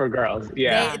girls. For girls,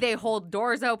 yeah. They hold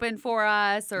doors open for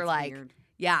us, or it's like, weird.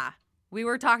 Yeah. We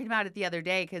were talking about it the other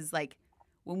day because like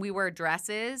when we wear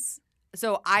dresses,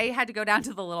 so I had to go down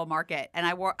to the little market and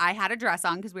I had a dress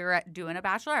on because we were doing a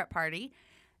bachelorette party,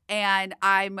 and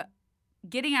I'm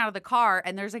getting out of the car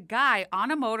and there's a guy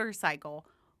on a motorcycle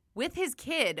with his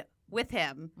kid with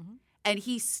him. Mm-hmm. And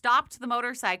he stopped the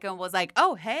motorcycle and was like,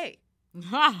 "Oh, hey." And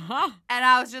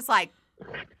I was just like,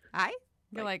 "Hi?"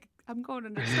 You're like, I'm going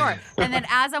into the store. And then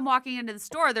as I'm walking into the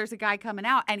store, there's a guy coming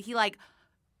out and he like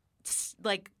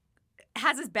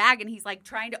has his bag and he's like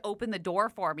trying to open the door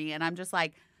for me. And I'm just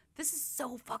like, this is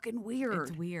so fucking weird.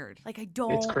 It's weird. Like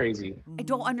It's crazy. I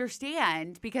don't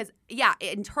understand because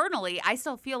internally I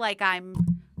still feel like I'm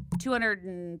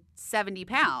 270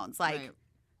 pounds. Like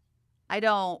I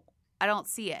don't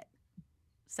see it.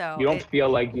 So you don't feel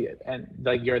like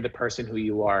you're the person who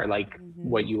you are, like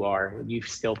what you are. You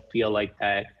still feel like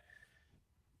that,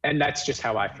 and that's just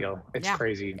how I feel. It's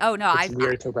crazy. Oh no, it's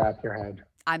weird to wrap your head.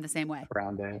 I'm the same way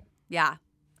around it. Yeah,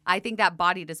 I think that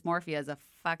body dysmorphia is a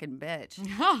fucking bitch.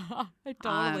 It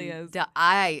totally is.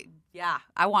 I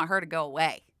want her to go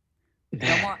away.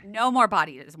 No more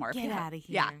body dysmorphia. Get out of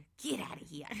here. Yeah, get out of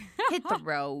here. Hit the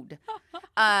road.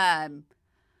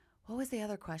 What was the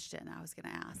other question I was going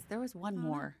to ask? There was one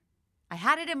more. I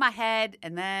had it in my head,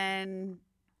 and then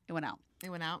it went out. It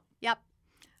went out? Yep.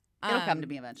 It'll come to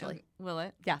me eventually. Will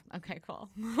it? Yeah. Okay, cool.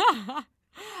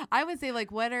 I would say,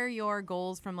 like, what are your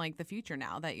goals from, like, the future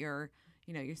now that you're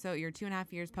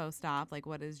 2.5 years post-op? Like,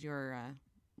 what's your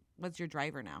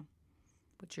driver now?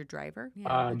 What's your driver?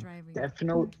 Yeah, driving.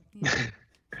 Definitely. Yeah.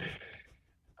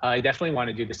 I definitely want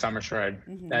to do the summer shred.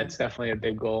 Mm-hmm. That's definitely a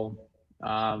big goal.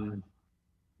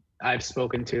 I've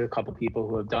spoken to a couple people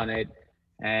who have done it,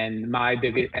 and my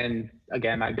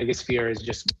biggest fear is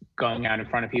just going out in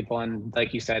front of people. And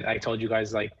like you said, I told you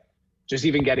guys, like, just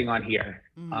even getting on here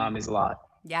is a lot.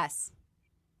 Yes.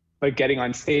 But getting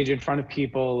on stage in front of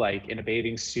people, like in a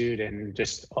bathing suit and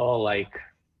just all like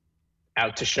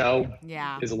out to show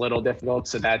is a little difficult.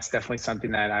 So that's definitely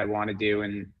something that I want to do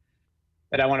and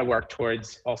that I want to work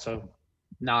towards. Also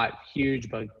not huge,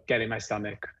 but getting my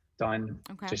stomach done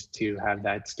just to have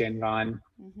that skin on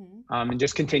and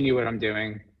just continue what I'm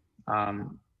doing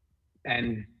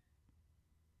and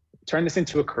turn this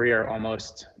into a career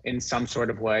almost in some sort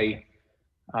of way.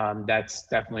 That's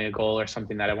definitely a goal or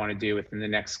something that I want to do within the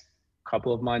next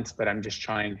couple of months, but I'm just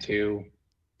trying to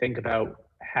think about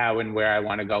how and where I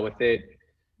want to go with it.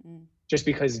 Just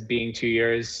because being 2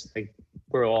 years, like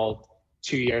we're all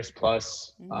 2 years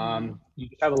plus. You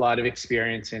have a lot of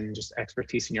experience and just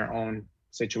expertise in your own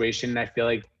situation. And I feel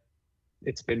like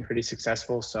it's been pretty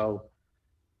successful. So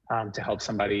to help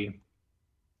somebody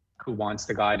who wants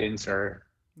the guidance or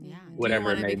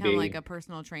whatever it may be. Do you want to become like a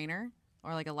personal trainer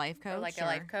or like a life coach? Or like a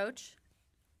life coach?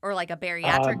 Or like a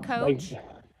bariatric coach?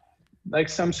 Like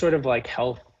some sort of like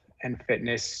health and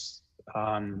fitness,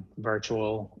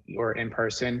 virtual or in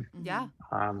person. Yeah.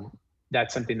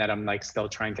 That's something that I'm like still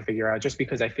trying to figure out, just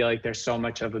because I feel like there's so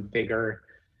much of a bigger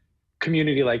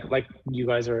community, like you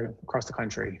guys are across the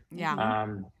country. Yeah.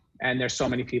 And there's so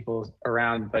many people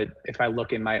around, but if I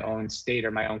look in my own state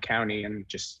or my own county and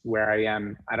just where I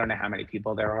am, I don't know how many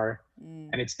people there are,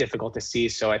 and it's difficult to see.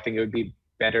 So I think it would be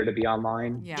better to be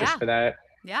online just for that.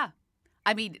 Yeah.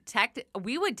 I mean,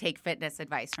 we would take fitness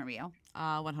advice from you.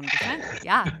 100%.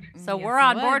 Yeah. So we're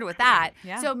on board with that.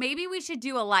 Yeah. So maybe we should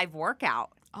do a live workout.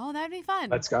 Oh, that'd be fun.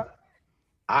 Let's go.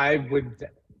 I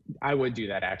would do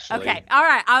that, actually. Okay. All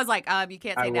right. I was like, you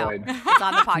can't say no. would. It's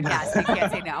on the podcast. You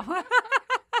can't say no.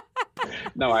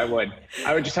 No, I would.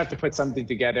 I would just have to put something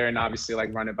together and obviously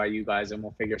like run it by you guys, and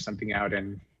we'll figure something out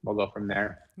and we'll go from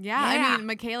there. Yeah. I mean,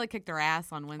 Michaela kicked her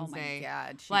ass on Wednesday. Oh my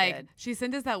God, she like did. She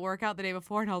sent us that workout the day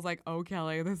before, and I was like, "Oh,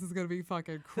 Kelly, this is gonna be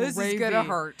fucking crazy. This is gonna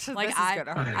hurt. Like this is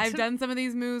gonna hurt. I've done some of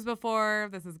these moves before.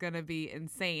 This is gonna be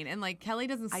insane." And like Kelly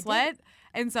doesn't sweat,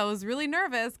 and so I was really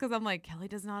nervous because I'm like, Kelly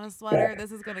does not have a sweater.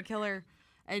 This is gonna kill her.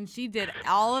 And she did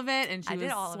all of it, and she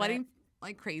was sweating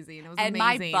like crazy, and it was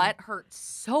amazing. My butt hurt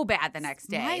so bad the next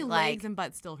day. My legs and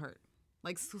butt still hurt.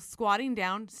 Like squatting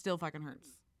down still fucking hurts.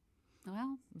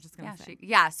 Well, I'm just gonna say.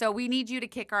 So we need you to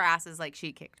kick our asses like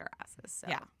she kicked our asses. So.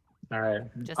 Yeah. All right.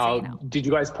 Just so you know. Did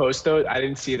you guys post those? I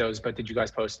didn't see those, but did you guys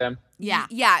post them? Yeah.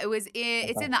 Yeah.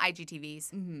 It's in the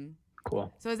IGTVs. Mm-hmm.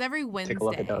 Cool. So it's every Wednesday. Take a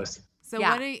look at those. So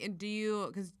what do you?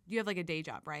 Because you have like a day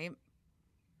job, right?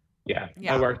 Yeah.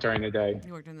 I work during the day.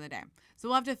 You work during the day. So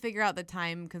we'll have to figure out the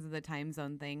time because of the time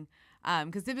zone thing.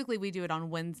 Because typically we do it on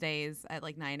Wednesdays at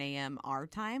like 9 a.m. our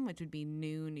time, which would be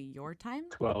noon your time.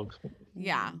 12.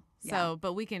 Yeah. So,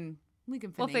 but we can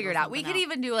we'll figure it out. We could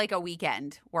even do like a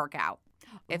weekend workout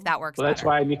if that works. Well, that's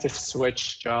why I need to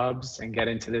switch jobs and get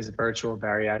into this virtual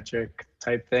bariatric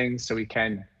type thing, so we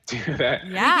can do that.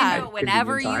 Yeah, do it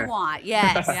whenever you want.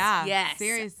 Yes. Yes.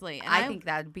 Seriously. And I think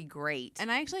that'd be great.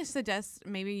 And I actually suggest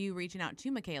maybe you reaching out to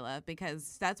Michaela,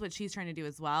 because that's what she's trying to do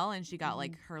as well. And she got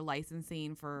like her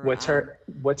licensing for what's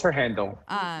her handle?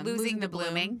 Losing the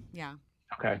blooming. Yeah.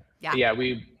 Okay. Yeah.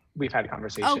 We've had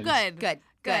conversations. Oh,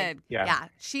 good. Yeah.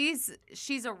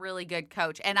 She's a really good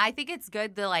coach, and I think it's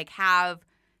good to like have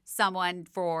someone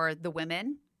for the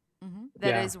women.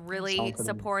 That is really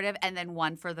supportive, and then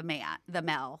one for the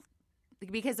male,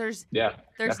 because there's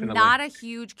definitely not a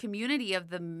huge community of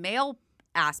the male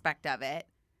aspect of it.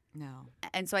 No.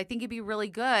 And so I think it'd be really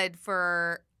good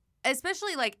for,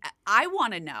 especially like, I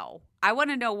want to know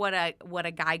what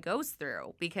a guy goes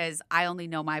through, because I only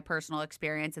know my personal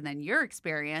experience and then your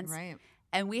experience. Right.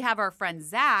 And we have our friend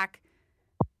Zach,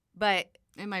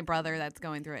 and my brother that's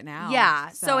going through it now. Yeah.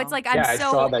 So it's like, I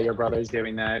saw that your brother's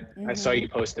doing that. I saw you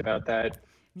post about that.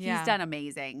 Yeah. He's done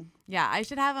amazing. Yeah. I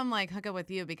should have him like hook up with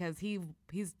you, because he's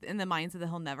in the mindset that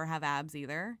he'll never have abs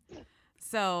either.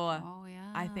 So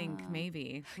I think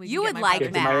maybe you would like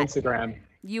Matt. My Instagram.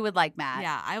 You would like Matt.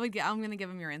 Yeah. I'm going to give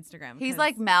him your Instagram. He's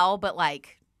like Mel, but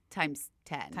like times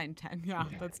 10. Times 10. Yeah.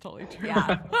 That's totally true.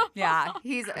 Yeah. Yeah.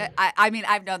 He's, I mean,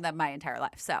 I've known them my entire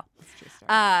life. So, that's true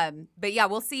story. But yeah,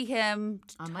 we'll see him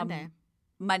on Monday.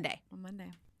 On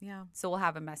Monday. Yeah. So we'll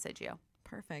have him message you.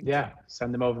 Perfect. Yeah.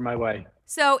 Send them over my way.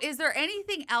 So is there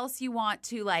anything else you want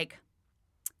to like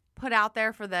put out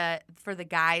there for the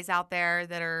guys out there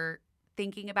that are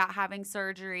thinking about having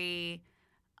surgery?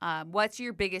 What's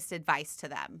your biggest advice to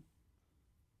them?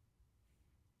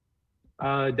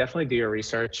 Definitely do your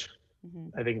research.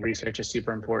 I think research is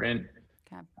super important.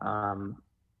 Okay.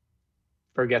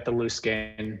 Forget the loose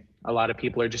skin. A lot of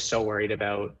people are just so worried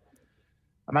about,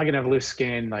 am I going to have loose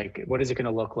skin? Like, what is it going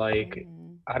to look like?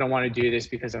 I don't want to do this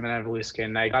because I'm going to have loose skin.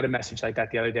 And I got a message like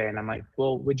that the other day, and I'm like,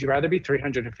 well, would you rather be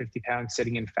 350 pounds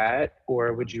sitting in fat,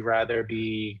 or would you rather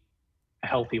be a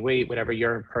healthy weight, whatever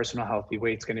your personal healthy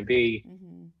weight's going to be,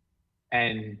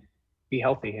 and be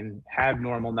healthy and have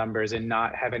normal numbers and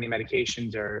not have any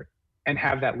medications and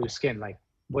have that loose skin? Like,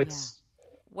 what's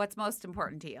most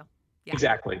important to you? Yeah.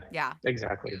 Exactly. Yeah.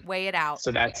 Exactly. Weigh it out.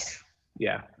 So that's,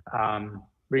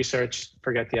 research,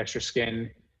 forget the extra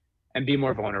skin, and be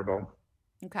more vulnerable.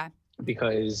 Okay.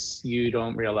 Because you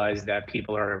don't realize that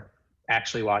people are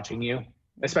actually watching you,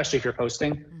 especially if you're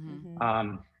posting.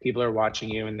 People are watching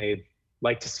you, and they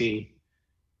like to see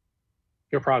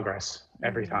your progress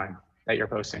every time that you're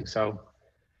posting. So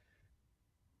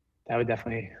That would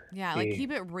definitely like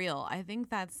keep it real. I think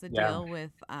that's the deal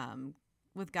with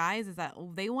guys is that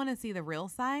they want to see the real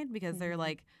side because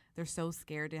they're so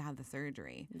scared to have the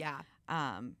surgery. Yeah.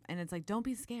 And it's like, don't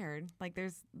be scared. Like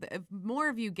if more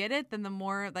of you get it, then the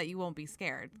more that you won't be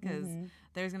scared because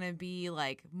there's going to be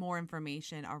like more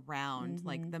information around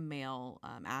like the male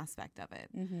aspect of it.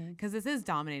 Because this is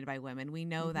dominated by women. We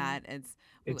know that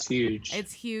it's huge.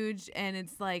 It's huge. And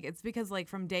it's because like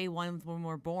from day one when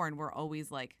we're born, we're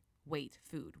always like, wait,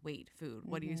 food.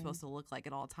 What are you supposed to look like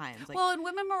at all times? Like, well, and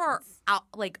women were out,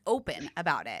 like open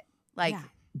about it. Like,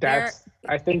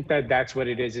 I think that's what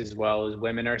it is as well, is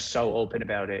women are so open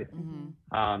about it.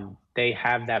 They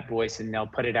have that voice and they'll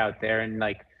put it out there, and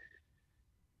like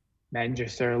men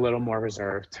just are a little more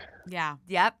reserved. Yeah.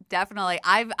 Yep, definitely.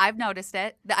 I've noticed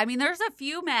it. I mean, there's a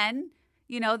few men,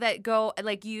 that go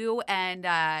like you and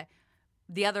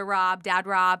the other Rob, Dad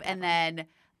Rob, and then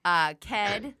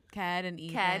Ked and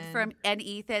Ethan. And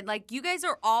Ethan. Like, you guys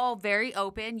are all very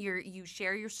open. You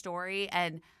share your story,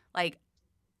 and like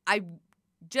I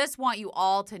just want you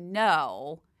all to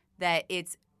know that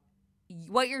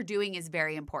what you're doing is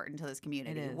very important to this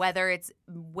community, whether it's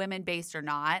women based or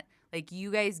not. Like,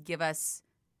 you guys give us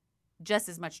just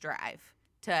as much drive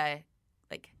to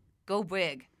like go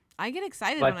big. I get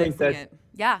excited when I see it.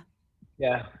 Yeah.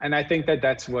 Yeah. And I think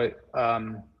that's what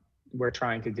we're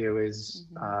trying to do is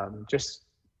just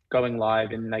going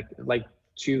live. And like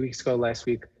 2 weeks ago, last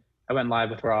week, I went live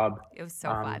with Rob. It was so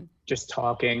fun. Just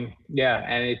talking. Yeah.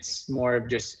 And it's more of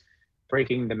just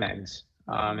breaking the men's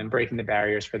and breaking the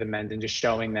barriers for the men's and just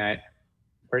showing that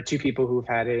we're two people who've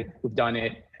had it, who've done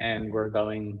it, and we're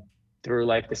going through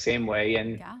life the same way.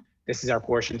 And this is our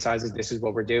portion sizes. This is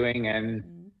what we're doing.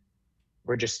 And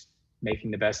we're just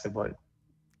making the best of what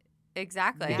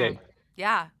exactly we did.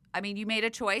 Yeah. I mean, you made a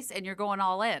choice and you're going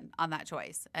all in on that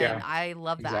choice. And I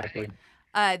love that. Exactly.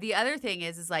 The other thing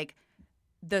is like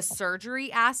the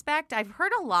surgery aspect. I've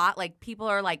heard a lot, like people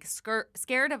are like scared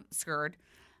of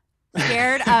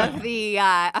the,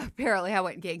 apparently I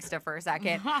went gangsta for a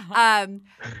second.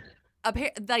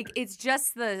 Like it's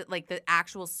just the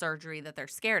actual surgery that they're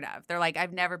scared of. They're like,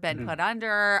 I've never been put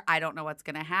under. I don't know what's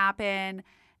going to happen.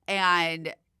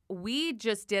 And we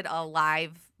just did a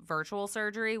live virtual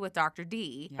surgery with Dr.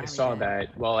 D. Yeah, I saw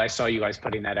that. Well, I saw you guys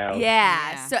putting that out.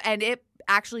 Yeah. So, and it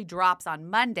actually drops on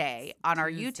Monday on our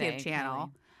YouTube channel.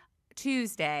 Kelly.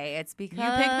 Tuesday. It's because you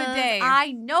picked the day.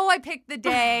 I know I picked the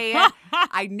day.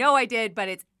 I know I did, but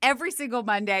it's every single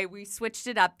Monday. We switched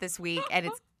it up this week, and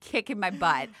it's kicking my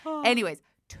butt. Anyways,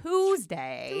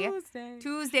 Tuesday the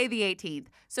 18th.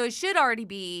 So it should already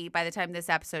be, by the time this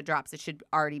episode drops, it should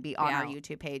already be on our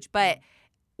YouTube page. But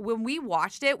when we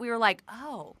watched it, we were like,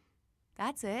 oh,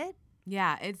 that's it?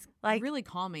 Yeah, it's like really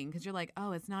calming because you're like,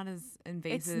 oh, it's not as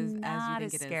invasive as you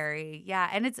think it is. Scary. Yeah,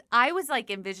 and I was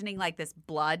like envisioning like this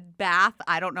blood bath.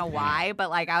 I don't know why, but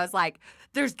like I was like,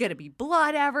 there's gonna be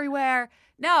blood everywhere.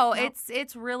 No,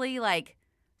 it's really like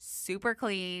super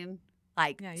clean.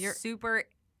 Like super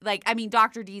like, I mean,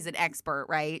 Dr. D's an expert,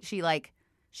 right?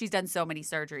 She's done so many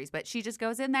surgeries, but she just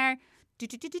goes in there,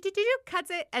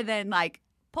 cuts it, and then like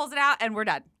pulls it out, and we're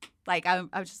done. Like, I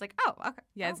was just like, oh, okay.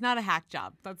 Yeah, it's not a hack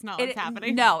job. That's not what's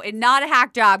happening. No, it's not a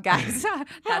hack job, guys.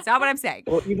 That's not what I'm saying.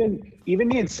 Well, even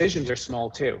the incisions are small,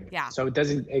 too. Yeah. So it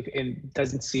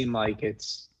doesn't seem like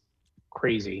it's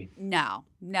crazy. No.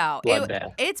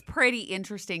 It's pretty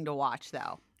interesting to watch,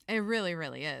 though. It really,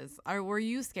 really is. Were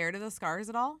you scared of the scars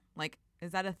at all? Like,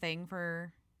 is that a thing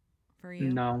for you?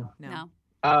 No. No.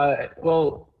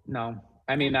 No.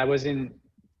 I mean, I wasn't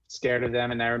scared of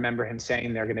them, and I remember him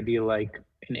saying they're going to be like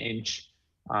an inch,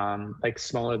 like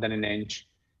smaller than an inch.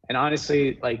 And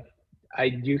honestly, like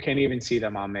you can't even see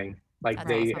them on me. Like that's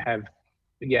they awesome.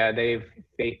 they've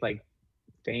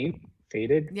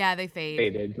faded. Yeah, they fade.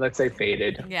 Faded. Let's say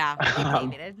faded. Yeah.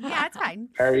 Yeah, it's fine.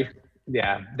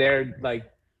 They're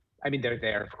like, I mean, they're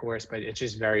there, of course, but it's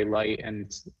just very light and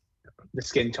it's the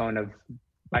skin tone of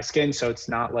my skin. So it's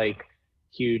not like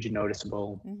huge and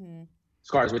noticeable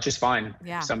scars, which is fine.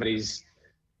 Yeah.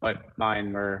 But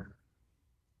mine were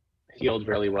healed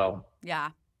really well.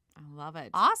 Yeah. I love it.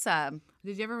 Awesome.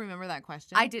 Did you ever remember that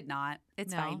question? I did not.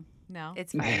 It's fine. No.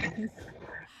 It's fine.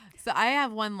 So I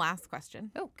have one last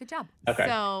question. Oh, good job. Okay.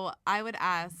 So I would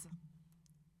ask,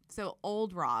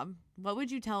 old Rob, what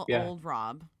would you tell old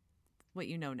Rob what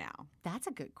you know now? That's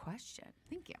a good question.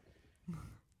 Thank you.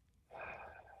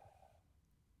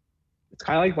 It's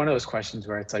kind of like one of those questions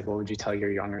where it's like, what would you tell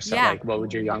your younger self? Yeah. Like, what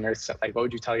would you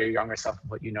tell your younger self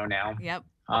what you know now? Yep.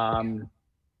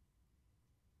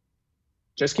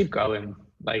 Just keep going.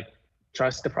 Like,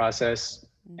 trust the process,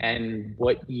 and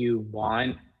what you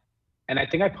want and I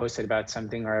think I posted about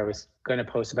something, or I was going to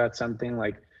post about something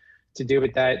like to do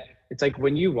with that. It's like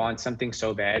when you want something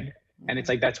so bad, and it's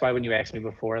like, that's why when you asked me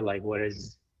before, like, what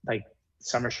is like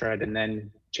summer shred and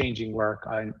then changing work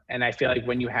on, and I feel like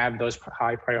when you have those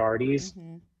high priorities,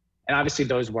 and obviously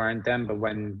those weren't them, but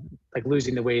when like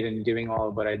losing the weight and doing all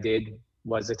of what I did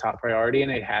was a top priority,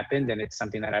 and it happened, and it's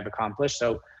something that I've accomplished.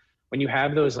 So when you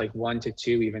have those like 1 to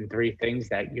 2, even 3 things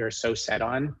that you're so set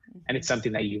on, and it's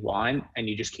something that you want, and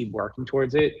you just keep working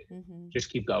towards it, just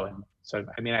keep going. So,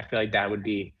 I mean, I feel like that would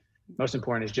be most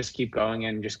important, is just keep going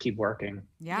and just keep working.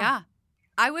 Yeah.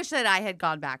 I wish that I had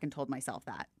gone back and told myself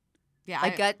that. Yeah.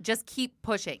 Like, just keep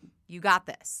pushing. You got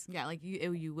this. Yeah. Like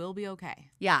you will be okay.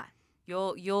 Yeah.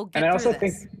 You'll get and I also through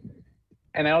this.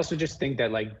 And I also just think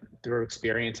that like through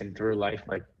experience and through life,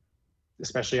 like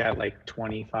especially at like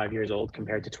 25 years old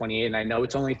compared to 28, and I know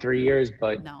it's only 3 years,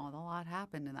 but no, a lot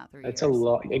happened in that 3 years. That's a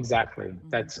lot. Exactly.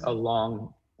 That's a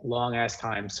long ass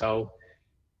time. So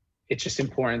it's just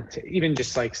important to even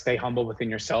just like stay humble within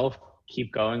yourself,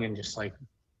 keep going, and just like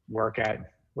work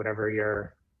at whatever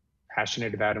you're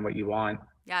passionate about and what you want.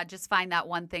 Yeah, just find that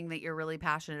one thing that you're really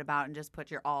passionate about and just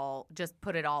put it all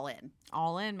in.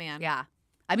 All in, man. Yeah.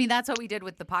 I mean, that's what we did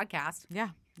with the podcast. Yeah.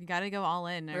 You got to go all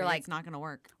in, or it's not going to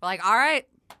work. We're like, all right,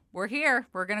 we're here.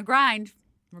 We're going to grind.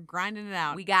 We're grinding it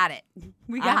out. We got it.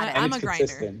 We got it. I'm a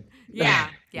grinder. Yeah.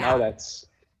 No,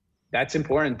 that's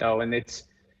important though.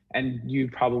 And you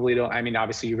probably don't, I mean,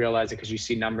 obviously you realize it because you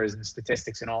see numbers and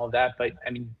statistics and all of that, but I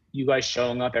mean, you guys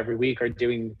showing up every week or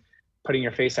putting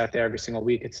your face out there every single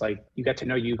week, it's like you get to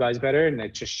know you guys better, and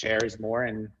it just shares more,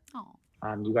 and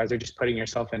you guys are just putting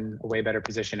yourself in a way better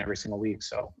position every single week.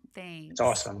 So thanks. It's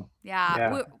awesome.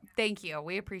 Yeah. Thank you.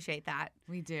 We appreciate that.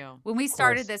 We do. When we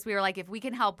started this, we were like, if we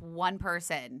can help one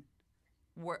person,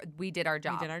 we did our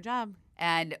job. We did our job.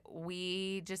 And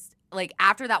we just, like,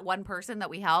 after that one person that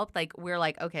we helped, like, we're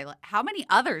like, okay, how many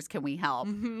others can we help?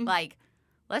 Like,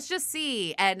 let's just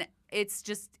see. And it's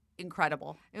just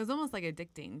incredible. It was almost like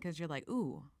addicting, because you're like,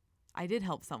 ooh, I did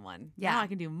help someone. Yeah. Now I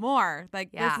can do more.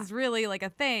 Like, this is really like a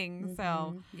thing.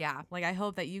 So yeah, like, I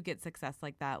hope that you get success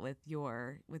like that with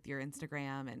your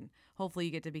Instagram, and hopefully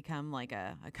you get to become like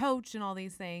a coach and all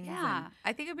these things. Yeah.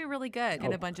 I think it'd be really good.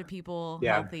 Get a bunch of people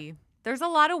healthy. There's a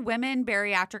lot of women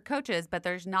bariatric coaches, but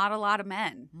there's not a lot of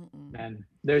men. Men.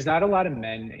 There's not a lot of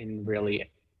men in really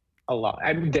a lot.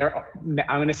 I mean,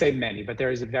 I'm going to say many, but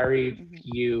there's very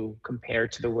few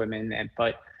compared to the women.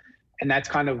 And that's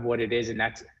kind of what it is. And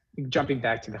that's jumping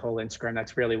back to the whole Instagram.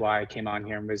 That's really why I came on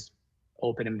here and was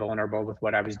open and vulnerable with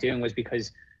what I was doing, was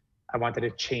because I wanted to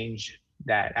change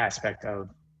that aspect of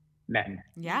men.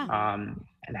 Yeah.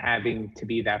 And having to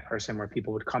be that person where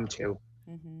people would come to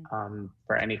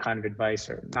for any kind of advice,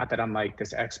 or not that I'm like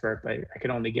this expert, but I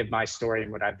can only give my story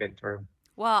and what I've been through.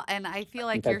 Well, and I feel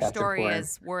like your story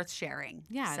is worth sharing.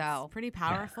 Yeah, so it's pretty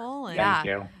powerful. And Thank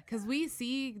you. Because we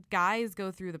see guys go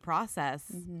through the process.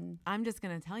 I'm just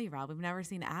going to tell you, Rob, we've never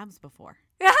seen abs before.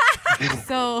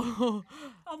 So,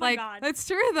 oh my God. That's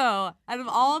true though. Out of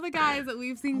all the guys that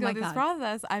we've seen go through this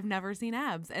process, I've never seen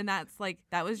abs. And that's like,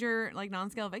 that was your like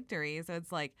non-scale victory. So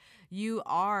it's like, you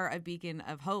are a beacon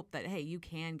of hope that, hey, you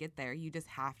can get there. You just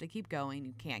have to keep going.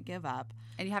 You can't give up.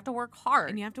 And you have to work hard.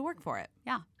 And you have to work for it.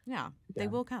 Yeah. They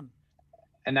will come.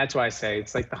 And that's why I say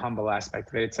it's like the humble aspect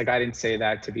of it. It's like, I didn't say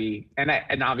that to be,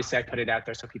 and obviously I put it out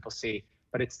there so people see,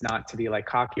 but it's not to be like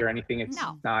cocky or anything. It's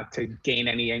not to gain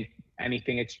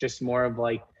anything. It's just more of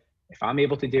like, if I'm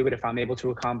able to do it, if I'm able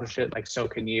to accomplish it, like, so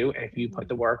can you. If you put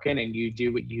the work in and you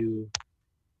do what you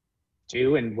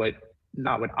do, and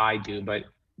not what I do, but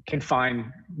can find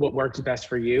what works best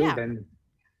for you, then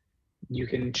you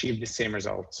can achieve the same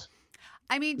results.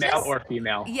 I mean, male or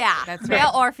female. Yeah, that's male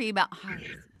right. or female.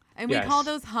 And we call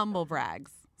those humble brags.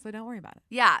 So don't worry about it.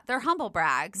 Yeah, they're humble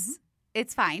brags.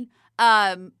 It's fine.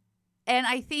 And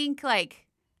I think, like,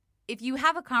 if you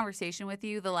have a conversation with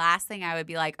you, the last thing I would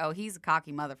be like, oh, he's a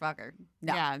cocky motherfucker.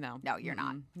 No. Yeah, no. No, you're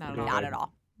not. Not at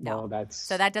all. No. Well,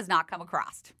 so that does not come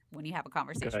across when you have a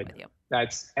conversation with you.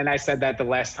 And I said that the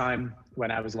last time when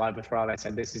I was live with Rob, I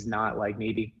said, this is not like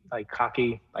maybe like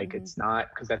cocky, like it's not,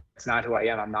 because that's not who I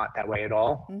am. I'm not that way at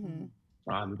all.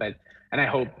 And I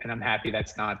hope, and I'm happy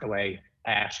that's not the way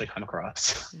I actually come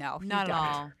across. No, not at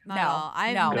all. Not at all.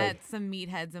 I've met some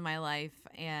meatheads in my life,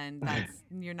 and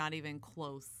you're not even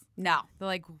close. No. They're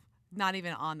like not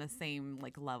even on the same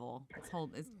like level.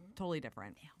 It's totally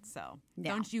different. So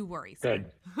don't you worry. Good.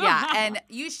 Yeah, and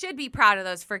you should be proud of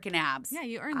those freaking abs. Yeah,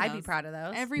 you earned those. I'd be proud of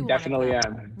those. Everyone definitely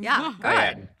am. Yeah,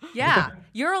 good. Yeah,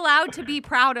 you're allowed to be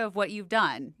proud of what you've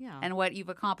done and what you've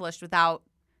accomplished without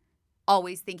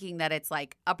always thinking that it's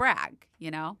like a brag,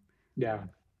 you know? Yeah.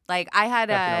 Like I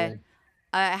had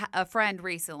a friend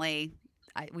recently,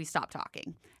 we stopped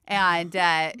talking, and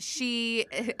she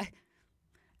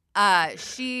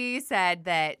said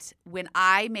that when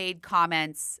I made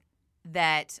comments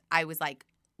that I was like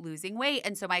losing weight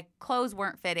and so my clothes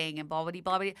weren't fitting and blah blah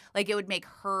blah blah, like it would make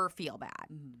her feel bad.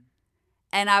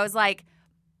 And I was like,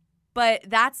 but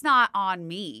that's not on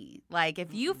me. Like,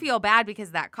 if you feel bad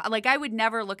because that, like, I would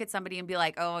never look at somebody and be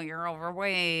like, oh, you're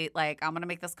overweight. Like, I'm going to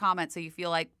make this comment so you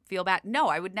feel bad. No,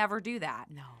 I would never do that.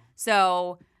 No.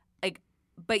 So, like,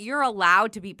 but you're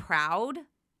allowed to be proud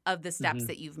of the steps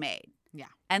that you've made. Yeah.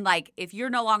 And, like, if you're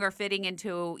no longer fitting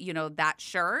into, that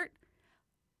shirt,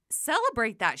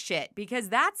 celebrate that shit because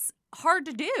that's hard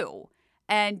to do.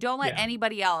 And don't let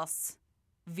anybody else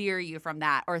veer you from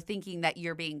that or thinking that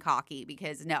you're being cocky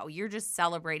because no, you're just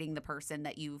celebrating the person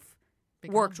that you've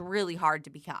worked really hard to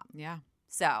become. Yeah.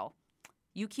 So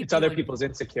you keep it's other people's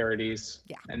insecurities.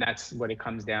 Yeah. And that's what it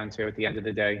comes down to at the end of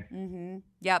the day.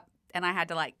 Yep. And I had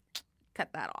to cut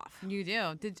that off. You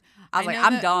do. I was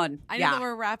I'm done. I know that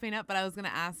we're wrapping up, but I was going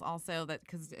to ask also that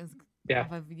because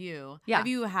off of you. Yeah. Have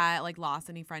you had lost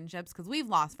any friendships? Because we've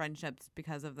lost friendships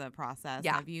because of the process.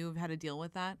 Yeah. Have you had to deal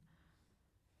with that?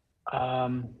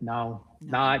 No,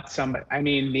 not some. I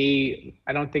mean,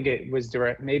 I don't think it was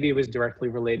direct. Maybe it was directly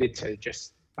related to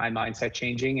just my mindset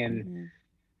changing and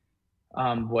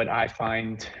what I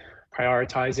find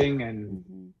prioritizing.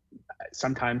 And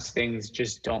sometimes things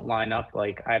just don't line up.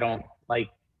 Like I don't like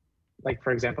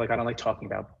for example, I don't like talking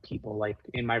about people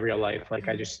in my real life.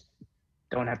 I just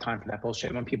don't have time for that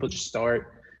bullshit. When people just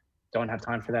start, don't have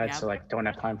time for that. Yep. So don't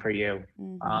have time for you.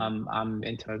 I'm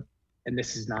into. And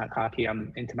this is not cocky.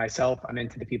 I'm into myself. I'm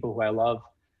into the people who I love.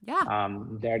 Yeah.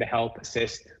 I'm there to help,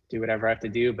 assist, do whatever I have to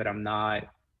do, but I'm not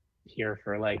here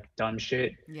for dumb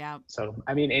shit. Yeah. So,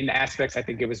 I mean, in aspects, I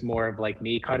think it was more of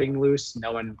me cutting loose,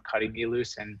 no one cutting me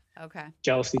loose. And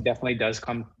jealousy definitely does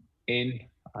come in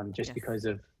just because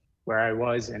of where I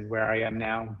was and where I am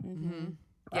now.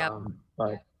 Yep.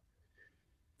 But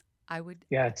I would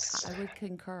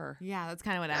concur. Yeah, that's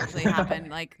kind of what actually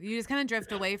happened. You just kind of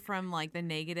drift away from the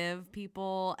negative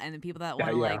people and the people that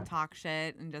want to talk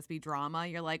shit and just be drama.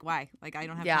 You're like, why? I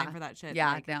don't have time for that shit.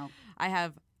 Yeah, no. I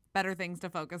have better things to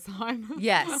focus on.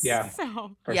 Yes. Yeah.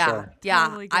 So sure. Yeah.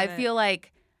 Totally I feel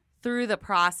like through the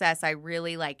process, I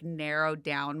really narrowed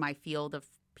down my field of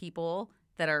people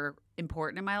that are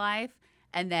important in my life.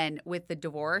 And then with the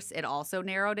divorce, it also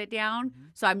narrowed it down.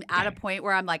 So I'm at a point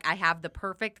where I'm I have the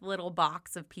perfect little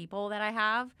box of people that I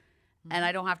have, and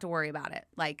I don't have to worry about it.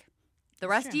 The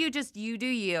rest of you, just you do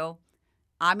you.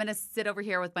 I'm going to sit over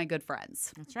here with my good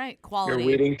friends. That's right. Quality.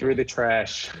 You're weeding through the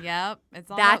trash. Yep.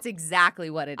 That's exactly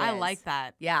what it is. I like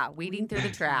that. Yeah, weeding through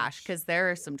the trash because there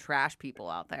are some trash people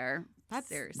out there.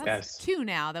 Seriously. That's two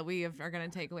now that we are going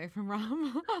to take away from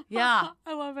Rob. Yeah.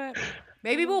 I love it.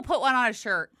 Maybe we'll put one on a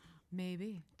shirt.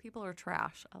 Maybe. People are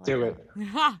trash. I like Do it.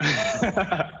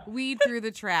 Weed through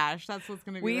the trash. That's what's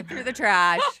going to be. Weed through the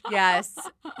trash. Yes.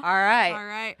 All right. All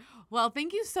right. Well,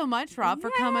 thank you so much, Rob,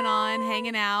 for coming on,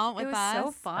 hanging out with us. It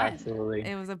was so fun. Absolutely.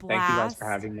 It was a blast. Thank you guys for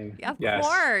having me. Of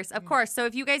course. Of course. So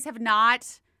if you guys have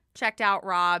not checked out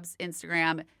Rob's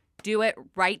Instagram, do it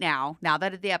right now. Now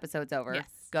that the episode's over. Yes.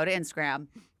 Go to Instagram.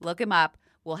 Look him up.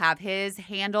 We'll have his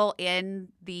handle in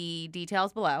the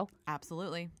details below.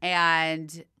 Absolutely.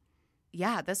 And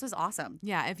yeah, this was awesome.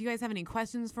 Yeah, if you guys have any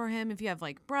questions for him, if you have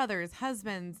brothers,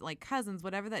 husbands, cousins,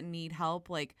 whatever that need help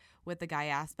with the guy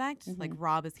aspect,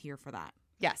 Rob is here for that.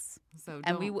 Yes. So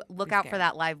and we look out for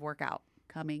that live workout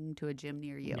coming to a gym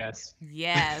near you. Yes.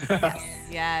 Yes.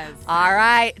 Yes. All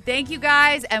right. Thank you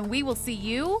guys, and we will see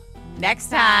you next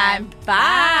time.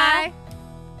 Bye.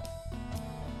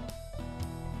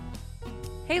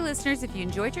 Hey, listeners, if you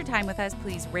enjoyed your time with us,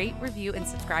 please rate, review, and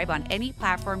subscribe on any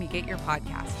platform you get your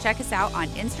podcast. Check us out on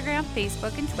Instagram,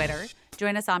 Facebook, and Twitter.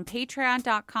 Join us on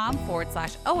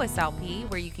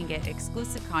patreon.com/OSLP, where you can get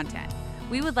exclusive content.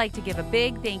 We would like to give a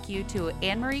big thank you to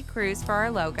Anne-Marie Cruz for our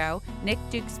logo, Nick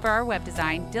Dukes for our web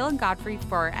design, Dylan Godfrey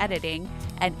for our editing,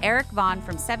 and Eric Vaughn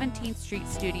from 17th Street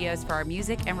Studios for our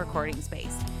music and recording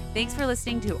space. Thanks for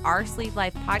listening to our Sleeve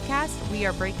Life podcast. We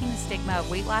are breaking the stigma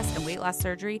of weight loss and weight loss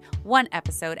surgery one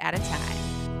episode at a time.